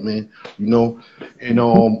 respect, man. You know? And,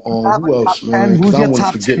 who else, man? Who's your I don't want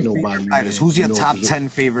top to forget 10 nobody, favorite man. writers? Who's your You know, top 10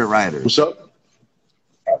 favorite writers? What's up?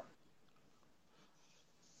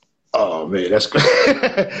 Oh man, that's great.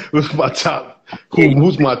 Who's my top?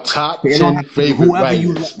 Who's my top 10 favorite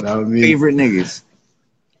writers? You know what I mean? Favorite niggas.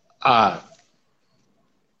 All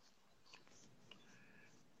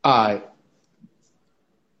right.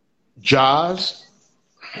 Jaws,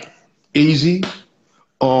 Easy,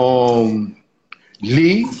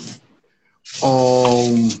 Lee,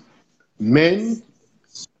 Men,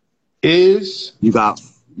 Is.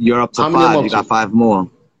 You're up to 5. You got 5 more.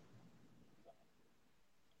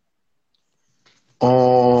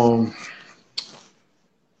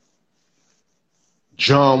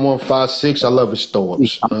 John 156. I love his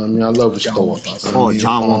throw-ups. I mean, I love his throw-ups. Oh,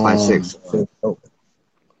 John 156.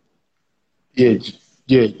 Yeah.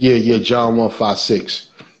 John 156.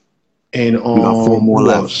 And you got 4 more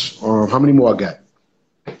left. How many more I got?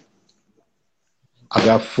 I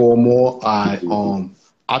got 4 more. I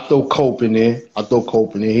throw Cope in there.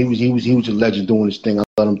 He was a legend doing his thing. I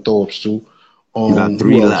let him throw ups too. You got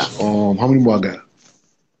 3 left. How many more I got?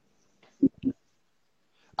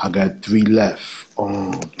 I got 3 left.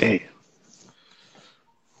 Damn.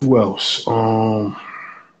 Who else?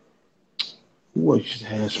 Who else just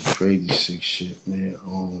had some crazy sick shit, man?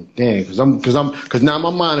 Damn, cause now my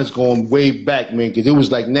mind is going way back, man. Cause it was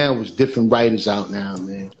like now it's different writers out now,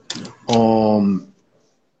 man.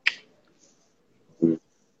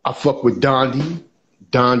 I fuck with Dondi.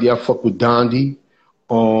 I fuck with Dondi.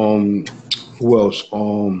 Who else?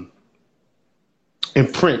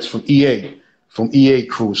 And Prince from EA. From EA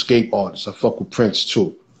Crew, Escape Artists. I fuck with Prince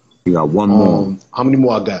too. You got 1 more. How many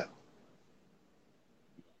more I got?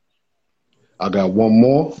 I got 1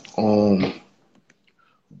 more.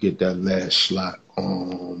 Get that last slot.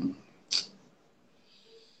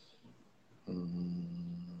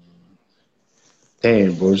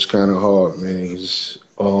 Damn, bro, it's kind of hard, man.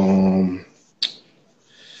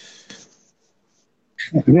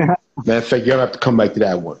 Yeah. Matter of fact, you don't have to come back to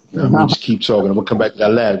that one. You know what I mean? Just keep talking. I'm gonna come back to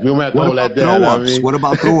that last. We don't have to hold that down. What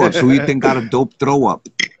about throw-ups? Who you think got a dope throw-up?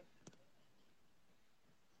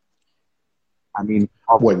 I mean,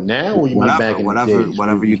 what now? Or you mean back in the days?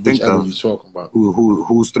 Whatever you think of. You talking about?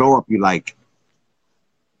 Whose throw-up you like?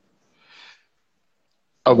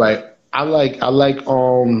 All right, I like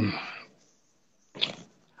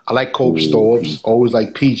Cope's throw-ups. Always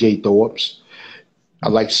like PJ throw-ups. I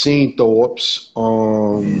like Scene throw-ups.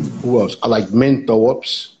 Who else? I like Men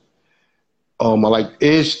throw-ups. I like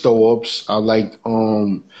Is throw-ups. I like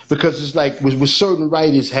because it's like with certain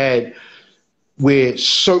writers had where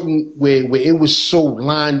it was so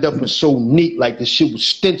lined up and so neat, like the shit was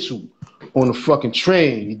stenciled on the fucking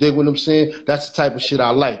train. You dig what I'm saying? That's the type of shit I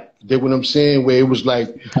like. You dig what I'm saying? Where it was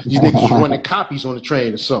like these niggas was running copies on the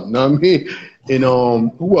train or something. You know what I mean? And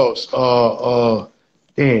who else?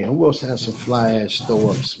 Damn, who else has some fly ass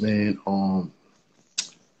throw-ups, man?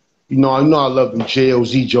 You know I love them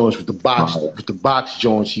JOZ joints with the box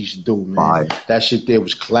joints he used to do, man. That shit there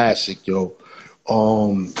was classic, yo.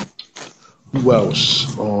 Who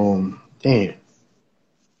else? Damn.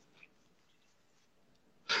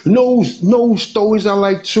 No stories I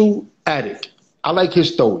like too? Attic. I like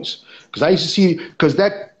his stories. Cause I used to see, cause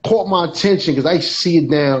that caught my attention, cause I used to see it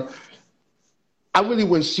down. I really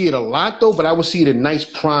wouldn't see it a lot though, but I would see it in nice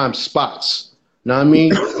prime spots. Know what I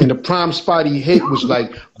mean? And the prime spot he hit was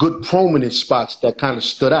like good prominent spots that kind of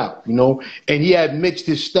stood out, you know? And he had mixed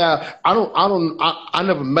his style. I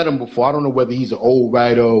never met him before. I don't know whether he's an old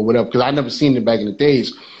writer or whatever, because I never seen him back in the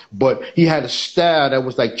days. But he had a style that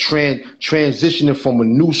was like transitioning from a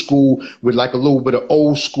new school with like a little bit of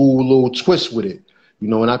old school, little twist with it, you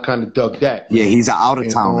know? And I kind of dug that. Yeah, he's an out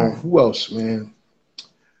of towner. Who else, man?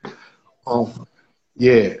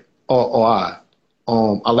 Yeah.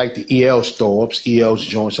 I like the EL's Thorps, EL's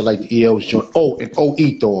joints. I like the EL's joint. Oh, and OE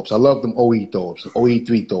Thorps. I love them OE Thorps,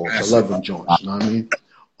 OE3 Thorps. I love them joints. You know what I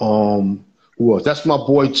mean? Who else? That's my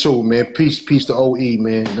boy too, man. Peace to OE,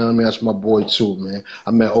 man. You know what I mean? That's my boy too, man.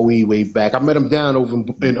 I met OE way back. I met him down over in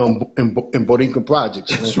Borinquen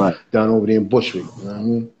Projects, man. That's right. Down over there in Bushwick. You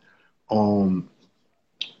know what I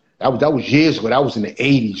mean? That was years ago. That was in the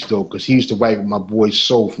 80s though, because he used to write with my boy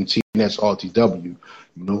Soul from TNS RTW,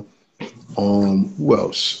 you know. Who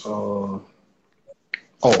else?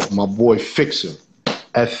 My boy Fixer,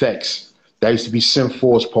 FX. That used to be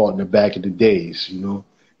Sim4's partner back in the days, you know.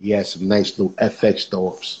 He had some nice little FX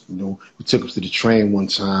thoughts, you know. We took us to the train one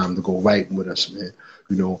time to go writing with us, man.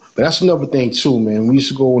 You know, but that's another thing too, man. We used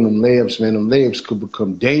to go on them layups, man. Them layups could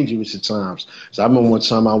become dangerous at times. So I remember one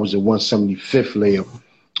time I was at 175th layup,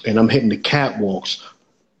 and I'm hitting the catwalks.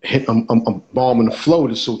 I'm bombing the float.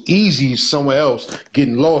 It's so easy somewhere else,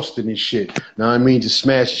 getting lost in this shit. Know what I mean? Just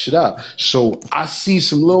smash shit out. So I see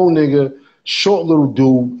some little nigga, short little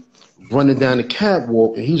dude, running down the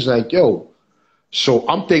catwalk, and he's like, yo. So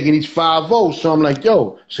I'm thinking he's 5'0", so I'm like,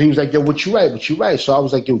 yo. So he was like, yo, what you write? So I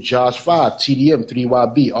was like, yo, Josh 5, TDM,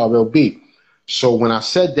 3YB, RLB. So when I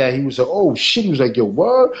said that, he was like, oh shit. He was like, yo,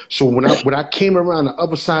 word? So when I came around the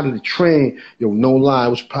other side of the train, yo, no lie, it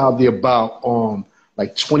was probably about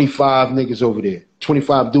like 25 niggas over there,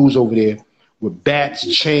 25 dudes over there with bats,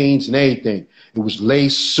 chains, and everything. It was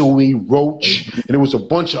Lace, Suey, Roach, and there was a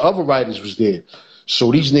bunch of other writers was there.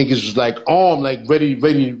 So these niggas was like armed, like ready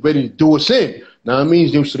to do us in. Know what I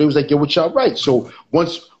mean? So they was like, yo, what y'all write? So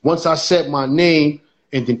once I said my name,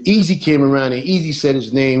 and then Easy came around and Easy said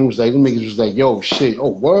his name. It was like, them niggas was like, yo, shit, oh,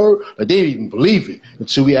 word? Like, they didn't even believe it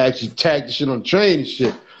until we actually tagged the shit on the train and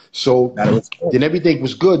shit. So then everything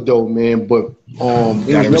was good though, man. But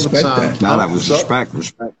there was another time. That was respect.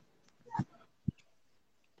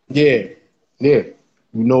 Yeah. You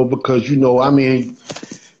know, because you know, I mean,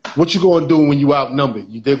 what you gonna do when you outnumbered?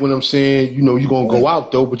 You dig what I'm saying? You know, you're gonna go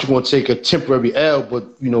out though, but you're gonna take a temporary L, but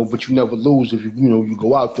you never lose if you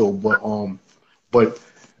go out though. But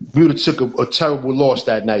we would have took a terrible loss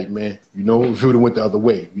that night, man. You know, if we would have went the other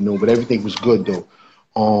way, you know, but everything was good though.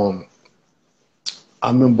 I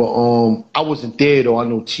remember I wasn't there though. I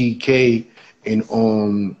know TK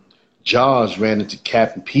and Jaws ran into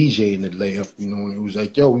Captain PJ in the layup, you know, and it was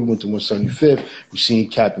like, yo, we went to 175th, we seen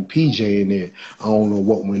Captain PJ in there. I don't know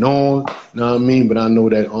what went on, you know what I mean? But I know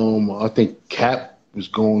that I think Cap was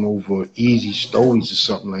going over Easy Stories or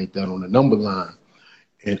something like that on the number line.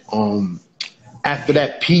 And after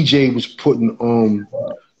that, PJ was putting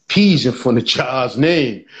P's in front of Jaws'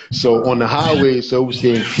 name. So on the highway, so it was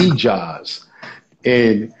saying P Jaws.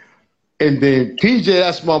 And then PJ,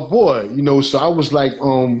 that's my boy, you know, so I was like,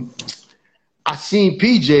 I seen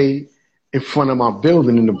PJ in front of my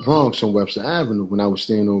building in the Bronx on Webster Avenue when I was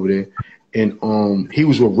staying over there. And he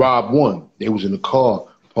was with Rob One. They was in the car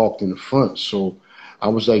parked in the front. So I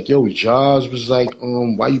was like, yo, Jaws was like,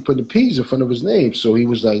 why you putting the P's in front of his name? So he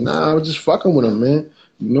was like, nah, I was just fucking with him, man.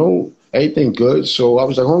 You know, everything good. So I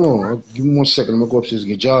was like, hold on, give me 1 second. I'm gonna go upstairs and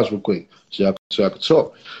get Jaws real quick so I could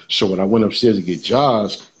talk. So when I went upstairs to get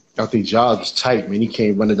Jaws, I think Jaws was tight, man. He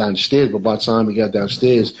came running down the stairs, but by the time he got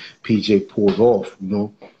downstairs, PJ pulled off, you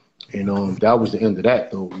know. And that was the end of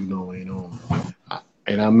that, though, you know.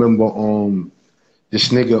 And I remember this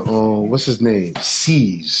nigga, what's his name?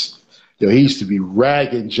 C's. Yo, he used to be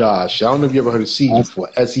ragging Josh. I don't know if you ever heard of C's before.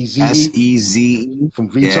 S-E-Z-E? S-E-Z-E.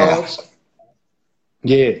 From Retards?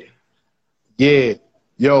 Yeah.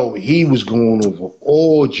 Yo, he was going over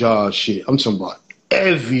all Josh shit. I'm talking about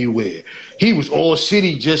everywhere. He was all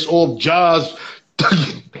city, just all Jaws,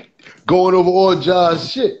 going over all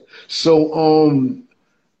Jaws shit. So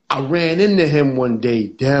I ran into him one day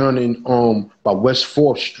down in by West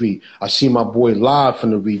 4th Street. I see my boy Live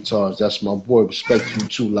from the Retards. That's my boy. Respect you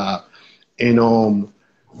too, Live. And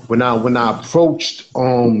when I approached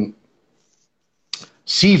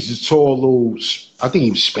Steve's a tall little, I think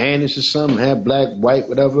he was Spanish or something, had black, white,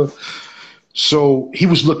 whatever. So he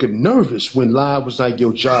was looking nervous when Live was like,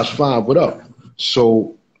 yo, Josh 5, what up?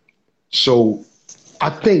 So I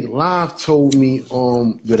think Live told me,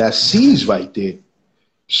 yo, that C's right there.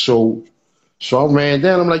 So I ran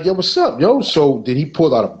down. I'm like, yo, what's up, yo? So then he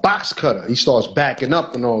pulled out a box cutter. He starts backing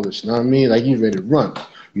up and all this, you know what I mean? Like he's ready to run,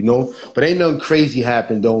 you know? But ain't nothing crazy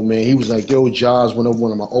happened though, man. He was like, yo, Jaws went over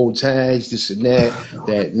one of my old tags, this and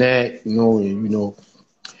that, you know, and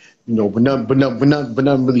but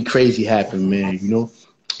nothing really crazy happened, man, you know?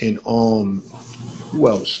 And who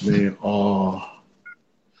else, man?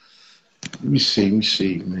 let me see,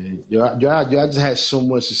 man. Yo, I just had so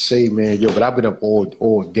much to say, man. Yo, but I've been up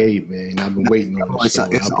all day, man. I've been waiting on this.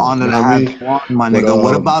 It's an honor to have you on, my nigga.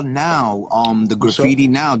 What about now? The graffiti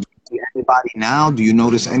now. Do you see anybody now? Do you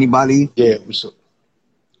notice anybody? Yeah, what's up?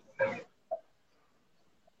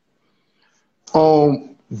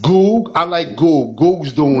 Goog, I like Goog.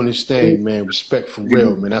 Goog's doing his thing, man. Respect for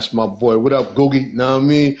real, man. That's my boy. What up, Googie? Know what I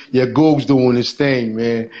mean? Yeah, Goog's doing his thing,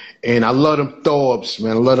 man. And I love them Thorps,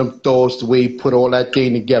 man. I love them Thorps, the way he put all that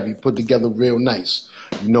thing together. He put together real nice.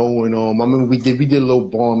 You know, and I remember we did a little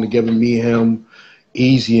bomb together, me and him,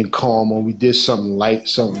 easy and calm. And we did something light,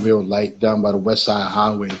 something real light down by the West Side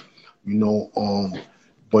Highway, you know.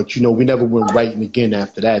 But you know, we never went writing again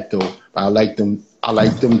after that though. I like them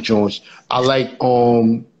joints. I like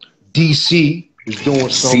DC was doing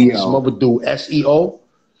some other dude, SEO.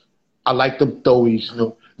 I like them Thowies, you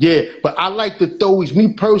know. Yeah, but I like the Thowies.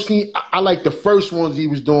 Me personally, I like the first ones he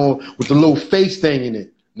was doing with the little face thing in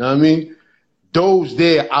it. You know what I mean? Those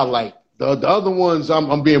there I like. The other ones,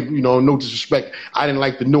 I'm being, you know, no disrespect. I didn't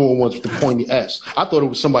like the newer ones with the pointy S. I thought it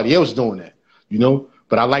was somebody else doing that, you know?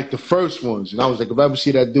 But I like the first ones. And I was like, if I ever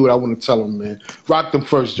see that dude, I want to tell him, man. Rock them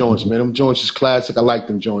first joints, man. Them joints is classic. I like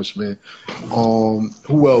them joints, man.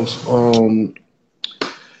 Who else?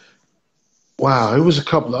 Wow, it was a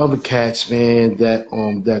couple of other cats, man, that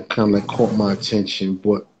kind of like caught my attention.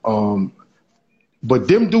 But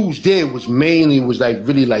them dudes there was like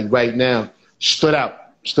really like right now stood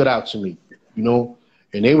out to me, you know.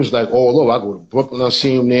 And they was like all over. I go to Brooklyn, I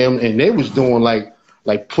see them there, and they was doing like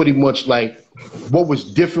pretty much like what was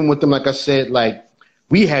different with them. Like I said, like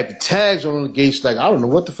we had the tags on the gates. Like I don't know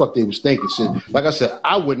what the fuck they was thinking. So, like I said,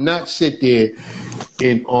 I would not sit there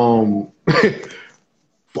and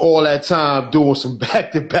for all that time doing some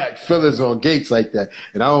back-to-back fillers on gates like that.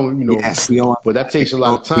 And I don't, you know, yeah, but that takes a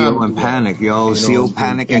lot of time. CO and Panic, yo. CO,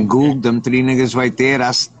 Panic, and Goog, them three niggas right there,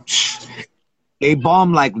 they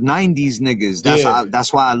bomb like 90s niggas.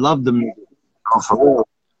 That's why I love them niggas. Oh, for real.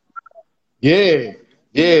 Yeah.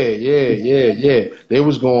 They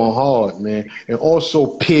was going hard, man. And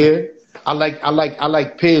also Pierre. I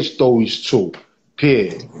like Pierre's stories too.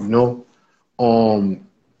 Pierre, you know.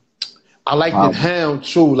 I like the Hound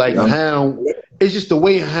too. Like Hound, it's just the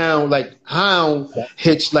way Hound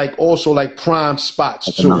hits like also like prime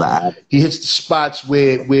spots too. He hits the spots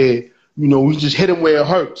where you know, we just hit him where it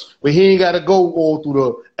hurts. But he ain't got to go all through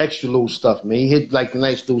the extra little stuff, man. He hit like the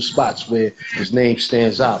nice little spots where his name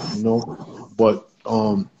stands out, you know. But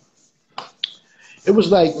it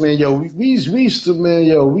was like, man, yo, we used to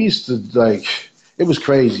like, it was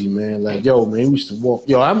crazy, man. Like, yo, man, we used to walk.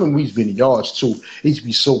 Yo, I remember we used to be in the yards too. It used to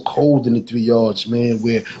be so cold in the 3 yards, man,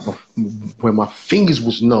 where my fingers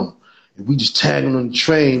was numb. We just tagging on the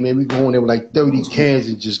train, man. We go in there with like 30 cans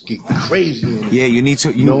and just get crazy. Yeah, you need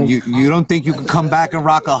to. You don't think you can come back and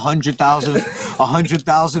rock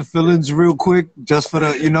 100,000 fillings real quick just for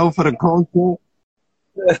the, you know, for the content?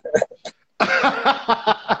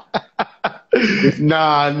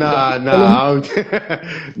 Nah.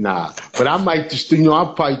 Nah. But I might just, you know,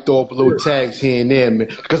 I'll probably throw up a little tags here and there, man.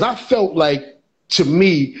 Because I felt like, to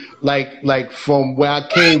me, like from where I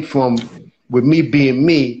came from, with me being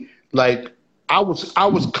me, like I was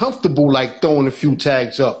comfortable like throwing a few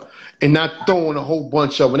tags up and not throwing a whole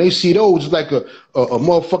bunch of. When they see those, it's like a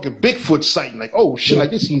motherfucking Bigfoot sighting. Like, oh shit,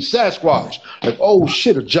 like they seen Sasquatch. Like, oh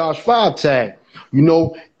shit, a Josh 5 tag. You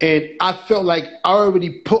know, and I felt like I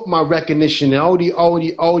already put my recognition and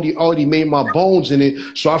already made my bones in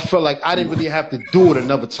it. So I felt like I didn't really have to do it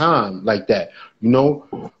another time like that, you know.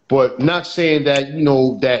 But not saying that, you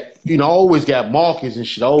know, I always got markers and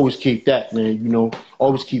shit. I always keep that, man, you know,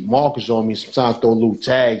 always keep markers on me. Sometimes throw little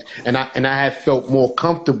tags. And I have felt more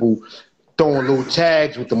comfortable throwing little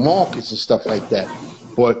tags with the markers and stuff like that.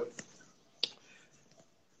 But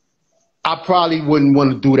I probably wouldn't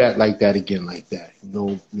want to do that like that again, like that.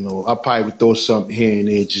 You know, I probably would throw something here and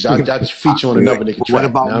there. I just feature on another nigga track. What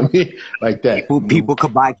about, you know what I mean? Like that? People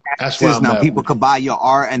could buy canvases now. People could buy your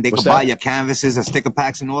art and they could buy your canvases and sticker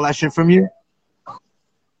packs and all that shit from you.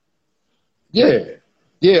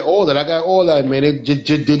 Yeah, all that. I got all that, man. They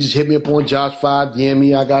just hit me up on Josh 5, DM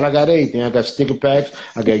me. I got everything. I got sticker packs.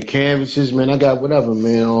 I got canvases, man. I got whatever,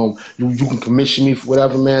 man. You can commission me for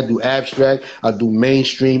whatever, man. I do abstract. I do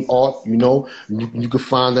mainstream art, you know. You can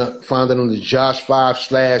find it on the Josh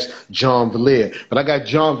 5/John Valier. But I got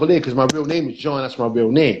John Valier because my real name is John. That's my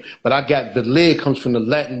real name. But I got Valier comes from the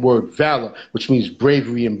Latin word valor, which means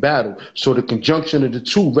bravery in battle. So the conjunction of the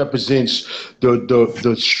two represents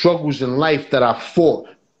the struggles in life that I fought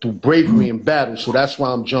through bravery and battle. So that's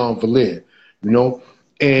why I'm John Valier, you know.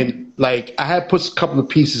 And like I had put a couple of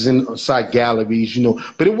pieces inside galleries, you know,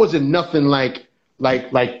 but it wasn't nothing like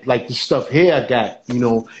the stuff here I got, you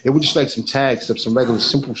know. It was just like some tag stuff, some regular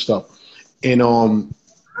simple stuff. And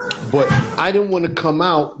but I didn't want to come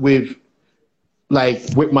out with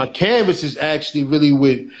my canvases actually really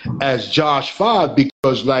with as Josh 5,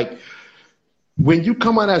 because like when you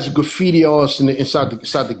come out as a graffiti artist inside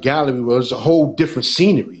the gallery, well, it's a whole different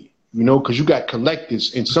scenery, you know, because you got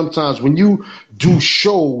collectors. And sometimes when you do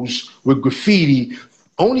shows with graffiti,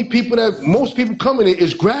 most people coming in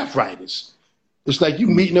is graph writers. It's like you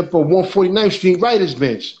meeting up on 149th Street writers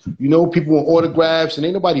bench. You know, people want autographs, and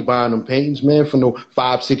ain't nobody buying them paintings, man, for no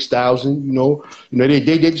 5,000-6,000. You know,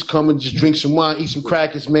 they just come and just drink some wine, eat some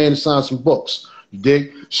crackers, man, and sign some books. You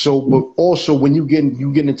dig? So, but also when you get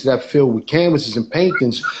into that field with canvases and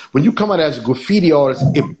paintings, when you come out as a graffiti artist,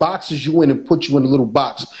 it boxes you in and puts you in a little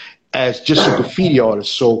box as just a graffiti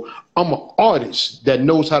artist. So I'm an artist that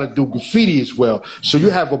knows how to do graffiti as well. So you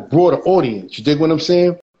have a broader audience. You dig what I'm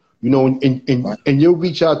saying? You know, and you'll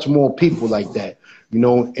reach out to more people like that, you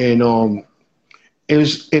know, and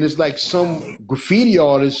it's like some graffiti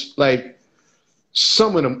artists, like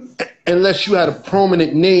some of them, unless you had a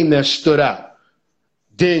prominent name that stood out,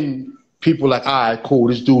 then people like, all right, cool,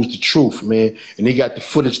 this dude's the truth, man, and they got the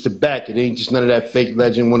footage to back it. It ain't just none of that fake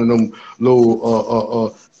legend, one of them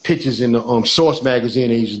little pictures in the Source magazine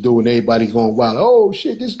they used to do, and everybody's going wild. Oh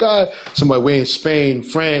shit, this guy, somebody way in Spain,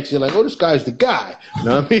 France, they're like, oh, this guy's the guy. You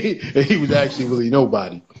know what I mean? And he was actually really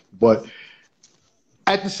nobody. But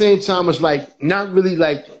at the same time, it's like not really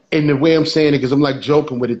like in the way I'm saying it, because I'm like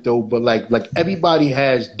joking with it though. But like everybody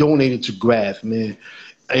has donated to Graff, man.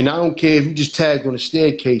 And I don't care if you just tagged on the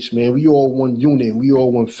staircase, man. We all one unit. We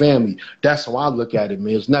all one family. That's how I look at it,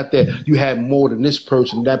 man. It's not that you had more than this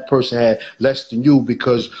person, that person had less than you,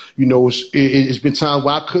 because, you know, it's been times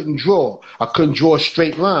where I couldn't draw. I couldn't draw a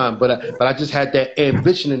straight line, but I just had that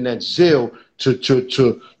ambition and that zeal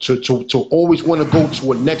to always want to go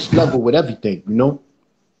to a next level with everything, you know?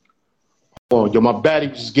 Oh, yo, my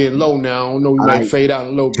battery's just getting low now. I don't know, we might fade out a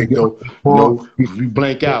little bit, though. You know, we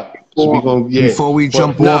blank out. So we gonna, before we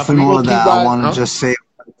jump off and all of that, I want to just say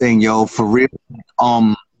one thing, yo, for real.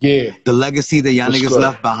 The legacy that y'all niggas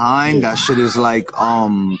left behind, that shit is like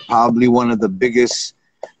probably one of the biggest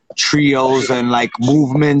trios and like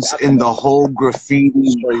movements in the whole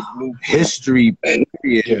graffiti history.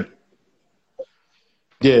 Period.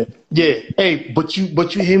 Yeah. Hey, but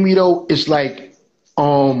you hear me though? It's like a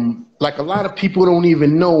lot of people don't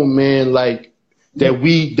even know, man, like that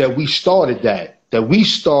we started that. That we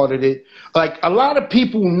started it. Like a lot of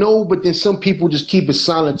people know, but then some people just keep it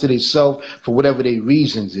silent to themselves for whatever their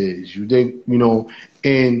reasons is. You think, you know,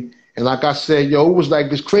 and like I said, yo, it was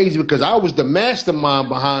like it's crazy because I was the mastermind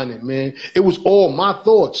behind it, man. It was all my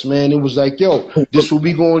thoughts, man. It was like, yo, this what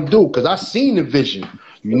we gonna do, because I seen the vision,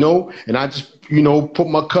 you know, and I just, you know, put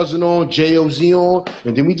my cousin on, JOZ on,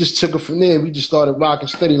 and then we just took it from there. We just started rocking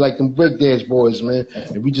steady like them breakdance boys, man,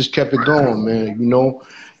 and we just kept it going, man, you know,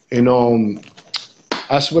 and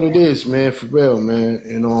that's what it is, man, for real, man.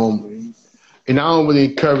 And I don't really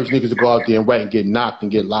encourage niggas to go out there and write and get knocked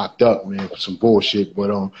and get locked up, man, for some bullshit. But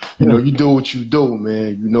you know, you do what you do,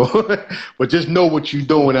 man. You know, but just know what you're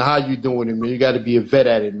doing and how you're doing it, man. You got to be a vet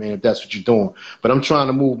at it, man, if that's what you're doing. But I'm trying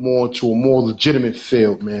to move more into a more legitimate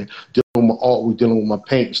field, man. Dealing with my art, we're dealing with my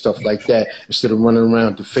paint and stuff like that, instead of running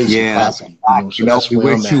around to face poverty. You know,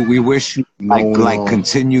 so we wish you like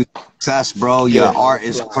continued success, bro. Your art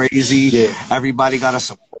is crazy. Everybody got to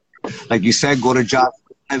support. Like you said, go to Josh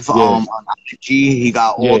on IG. He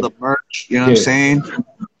got all the merch. You know what I'm saying?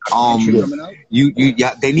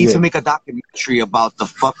 They need to make a documentary about the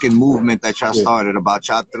fucking movement that y'all started, about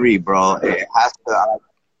y'all three, bro. It has to.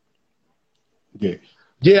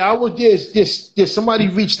 I was somebody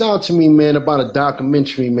reached out to me, man, about a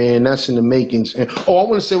documentary, man. That's in the makings. And I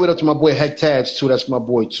want to say what up to my boy Heck Tags too. That's my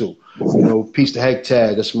boy too. You know, peace to Heck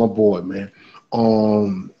Tag. That's my boy, man.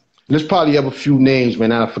 There's probably have a few names,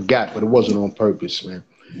 man, I forgot, but it wasn't on purpose, man.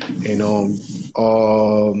 And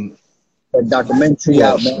that documentary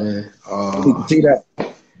out, man. You can see that.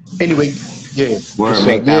 Anyway,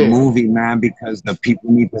 make that movie, man, because the people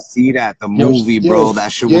need to see that. The movie, bro.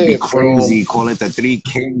 That shit would be crazy. Call it the Three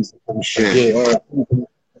Kings and shit.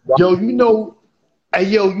 Yo, you know,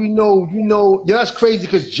 that's crazy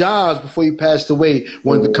because Jaws, before he passed away,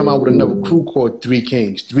 wanted to come out with another crew called Three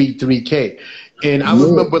Kings, 3K. And I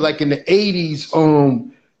remember like in the 80s,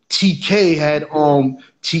 TK had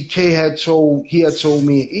told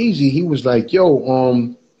me and Easy, he was like,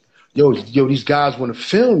 yo, yo, these guys want to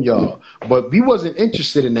film y'all. But we wasn't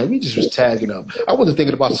interested in that. We just was tagging up. I wasn't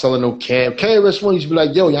thinking about selling no cam. KRS-One used to be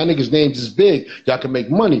like, yo, y'all niggas' names is big. Y'all can make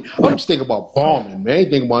money. I'm just thinking about bombing, man. I ain't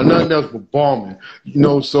thinking about nothing else but bombing. You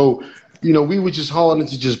know, so, you know, we were just hard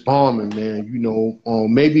into just bombing, man. You know,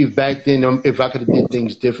 maybe back then, if I could have did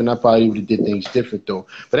things different, I probably would have did things different, though.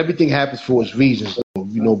 But everything happens for its reasons, though,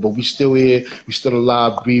 you know. But we still here. We still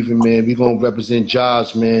alive, breathing, man. We going to represent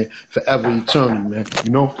Jaws, man, forever, eternally, man.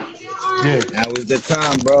 You know? Yeah. That was the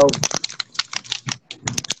time, bro.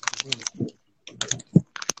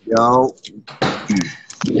 Yo.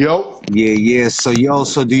 Yo. Yeah.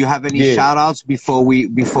 So do you have any shout outs before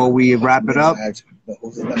we wrap it up?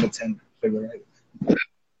 Who's the number 10 favorite?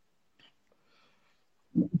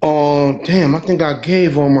 Damn, I think I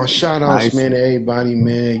gave all my shout outs, man, to everybody,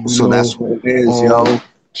 man. So that's what it is, yo.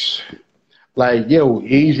 Like, yo,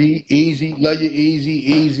 easy, love you,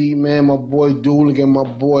 easy, man. My boy Dooligan, my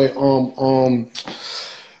boy,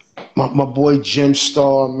 my boy Jim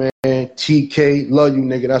Star, man. TK, love you,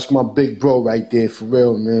 nigga. That's my big bro right there, for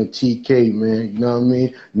real, man. TK, man. You know what I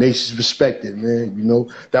mean? Nation's respected, man. You know,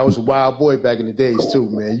 that was a wild boy back in the days too,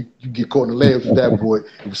 man. You get caught in the layers with that boy,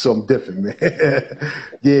 it was something different, man.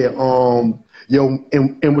 Yeah, yo,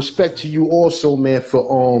 in respect to you also, man,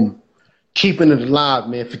 for keeping it alive,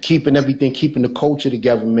 man, for keeping everything, keeping the culture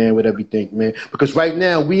together, man, with everything, man. Because right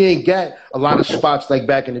now, we ain't got a lot of spots like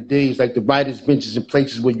back in the days, like the writers' benches and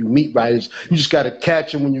places where you meet writers. You just got to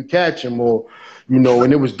catch them when you catch them, or, you know,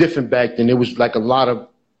 and it was different back then. It was like a lot of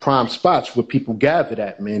prime spots where people gathered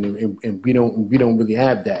at, man, and we don't really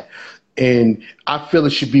have that. And I feel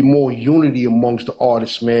it should be more unity amongst the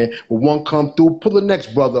artists, man. When one come through, pull the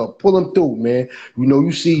next brother up, pull him through, man. You know,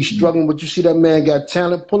 you see he's struggling, but you see that man got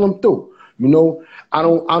talent, pull him through. You know, I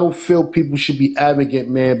don't feel people should be arrogant,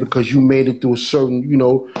 man, because you made it through a certain, you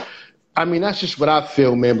know. I mean, that's just what I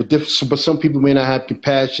feel, man. But some people may not have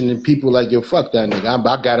compassion, and people like, yo, fuck that nigga.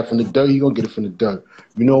 I got it from the dirt. You gonna get it from the dirt,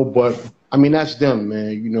 you know. But I mean, that's them,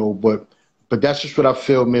 man. You know, but that's just what I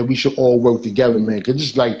feel, man. We should all work together, man. Cause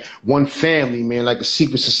it's like one family, man, like a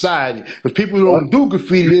secret society. But people who don't do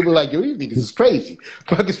graffiti, they be like, yo, these niggas is crazy.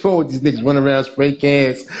 Fuck is wrong with these niggas running around spray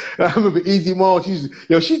cans. I remember Easy Mom, she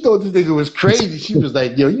thought this nigga was crazy. She was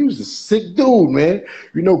like, yo, you was a sick dude, man.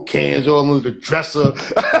 You know, cans all over the dresser.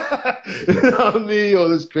 You know what I mean? All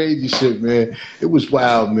this crazy shit, man. It was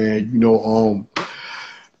wild, man. You know,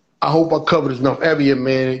 I hope I covered enough area,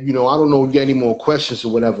 man. You know, I don't know if you got any more questions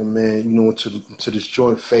or whatever, man. You know, to this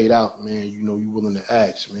joint fade out, man. You know, you willing to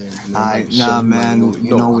ask, man. You know, all right, nah, man.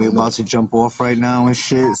 You know, we're about to jump off right now and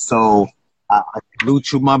shit. So I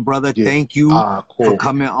salute you, my brother. Yeah. Thank you for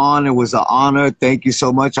coming on. It was an honor. Thank you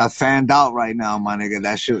so much. I fanned out right now, my nigga.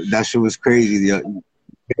 That shit was crazy.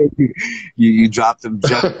 You dropped them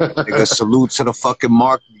gems, nigga. Salute to the fucking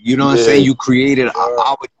mark. You know what I'm saying? You created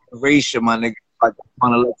our generation, my nigga. I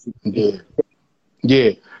want to let you.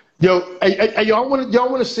 Yeah. Yo, y'all want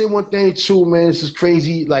to say one thing too, man. This is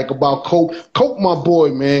crazy, like about Cope. Cope, my boy,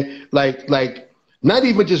 man. Like. Not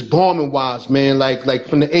even just bombing wise, man. Like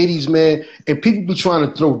from the 80s, man. And people be trying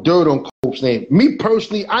to throw dirt on Cope's name. Me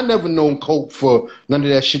personally, I never known Cope for none of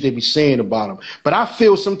that shit they be saying about him. But I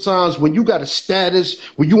feel sometimes when you got a status,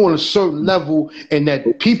 when you on a certain level and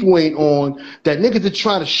that people ain't on, that niggas that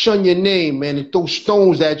try to shun your name, man, and throw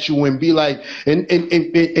stones at you and be like, and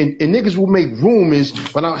niggas will make rumors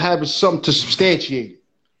without having something to substantiate it.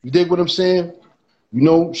 You dig what I'm saying? You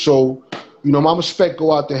know, so. You know, my respect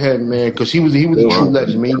go out to him, man, because he was a true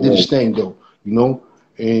legend, man. He did his thing, though, you know.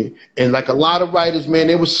 And like a lot of writers, man,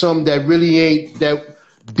 there was some that really that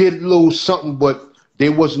did a little something, but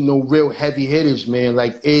there wasn't no real heavy hitters, man.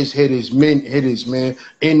 Like Iz hitters, men hitters, man.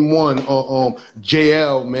 N1,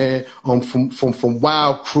 JL, man, from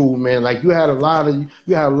Wild Crew, man. Like you had a lot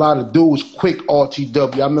of dudes. Quick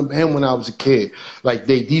RTW. I remember him when I was a kid. Like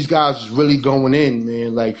these guys was really going in,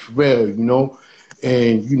 man. Like for real, you know.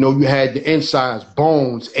 And, you know, you had the insides,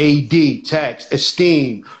 Bones, AD, Tax,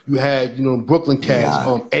 Esteem. You had, you know, Brooklyn Cats,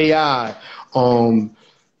 AI,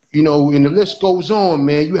 you know, and the list goes on,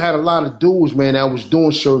 man. You had a lot of dudes, man, that was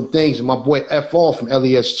doing certain things. And my boy FR from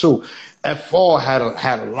LES too. FR had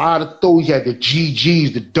a lot of those. He had the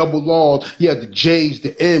GGs, the double R's, he had the J's,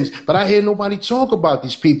 the M's. But I hear nobody talk about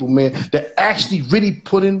these people, man, that actually really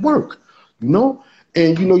put in work, you know?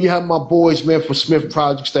 And, you know, you have my boys, man, from Smith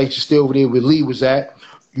Projects that used to stay over there where Lee was at.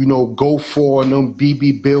 You know, Go For and them,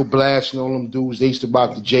 BB, Bill Blast and all them dudes. They used to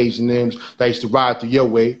rock the J's and M's. They used to ride through your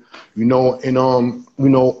way, you know. And, you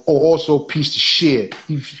know, also a piece of shit.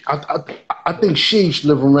 I think she used to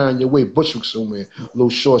live around your way, Bushwick somewhere. A little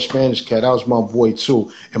short Spanish cat. That was my boy, too.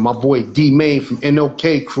 And my boy D-Main from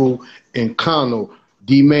NOK Crew and Kano.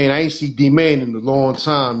 D-Man. I ain't see D-Man in a long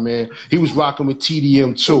time, man. He was rocking with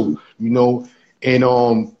TDM too, you know. And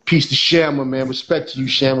peace to Shammer, man. Respect to you,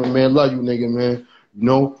 Shammer, man. Love you, nigga, man. You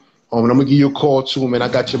know. And I'm gonna give you a call too, man. I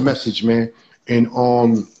got your message, man. And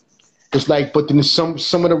it's like, but then some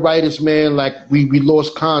of the writers, man, like we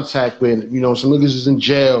lost contact with. You know, some niggas is in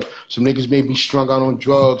jail. Some niggas may be strung out on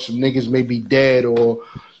drugs. Some niggas may be dead, or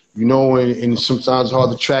you know, and sometimes it's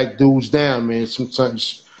hard to track dudes down, man.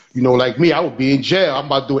 Sometimes, you know, like me, I would be in jail. I'm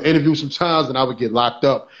about to do an interview sometimes, and I would get locked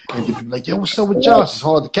up. And people be like, yo, what's up with Josh? It's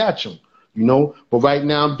hard to catch him, you know. But right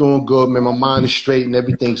now, I'm doing good, man. My mind is straight, and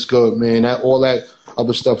everything's good, man. All that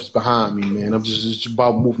other stuff is behind me, man. I'm just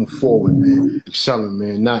about moving forward, man. Excelling,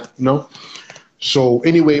 man. Not, you know. So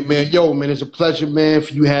anyway, man, yo, man, it's a pleasure, man,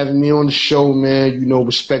 for you having me on the show, man. You know,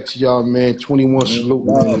 respect to y'all, man. 21 salute,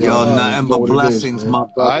 man. Yo, nothing but blessings, my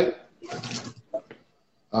brother.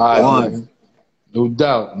 All right, man. No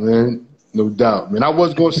doubt, man. No doubt, man. I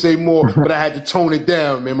was gonna say more, but I had to tone it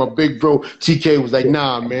down, man. My big bro TK was like,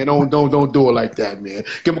 "Nah, man, don't do it like that, man.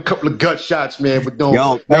 Give him a couple of gut shots, man, but don't."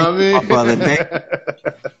 Yo, you know what I mean? My brother,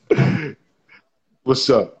 What's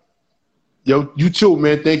up? Yo, you too,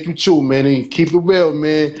 man. Thank you too, man. And keep it real,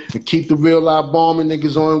 man. And keep the real live bombing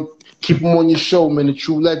niggas on. Keep them on your show, man. The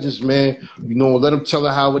true legends, man. You know, let them tell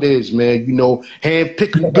her how it is, man. You know, hand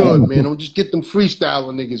pick them good, man. Don't just get them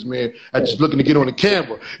freestyling niggas, man. I'm just looking to get on the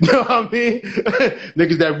camera. You know what I mean?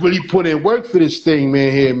 Niggas that really put in work for this thing,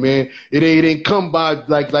 man. Here, man. It ain't come by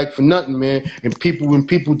like for nothing, man. And when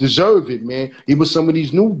people deserve it, man. Even some of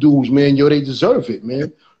these new dudes, man. Yo, they deserve it,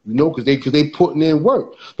 man. You know, cause they putting in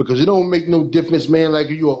work. Because it don't make no difference, man. Like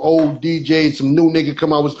if you an old DJ and some new nigga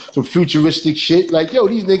come out with some futuristic shit. Like, yo,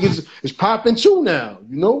 these niggas is popping too now.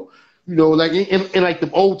 You know, like and like the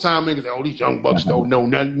old time niggas. Oh, these young bucks don't know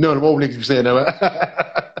none of them old niggas be saying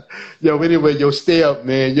that. Yo, anyway, yo, stay up,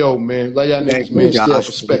 man. Yo, man, love y'all niggas, man. Stay up,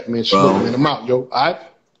 respect, man. Salute, man. I'm out, yo. All right,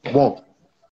 come on.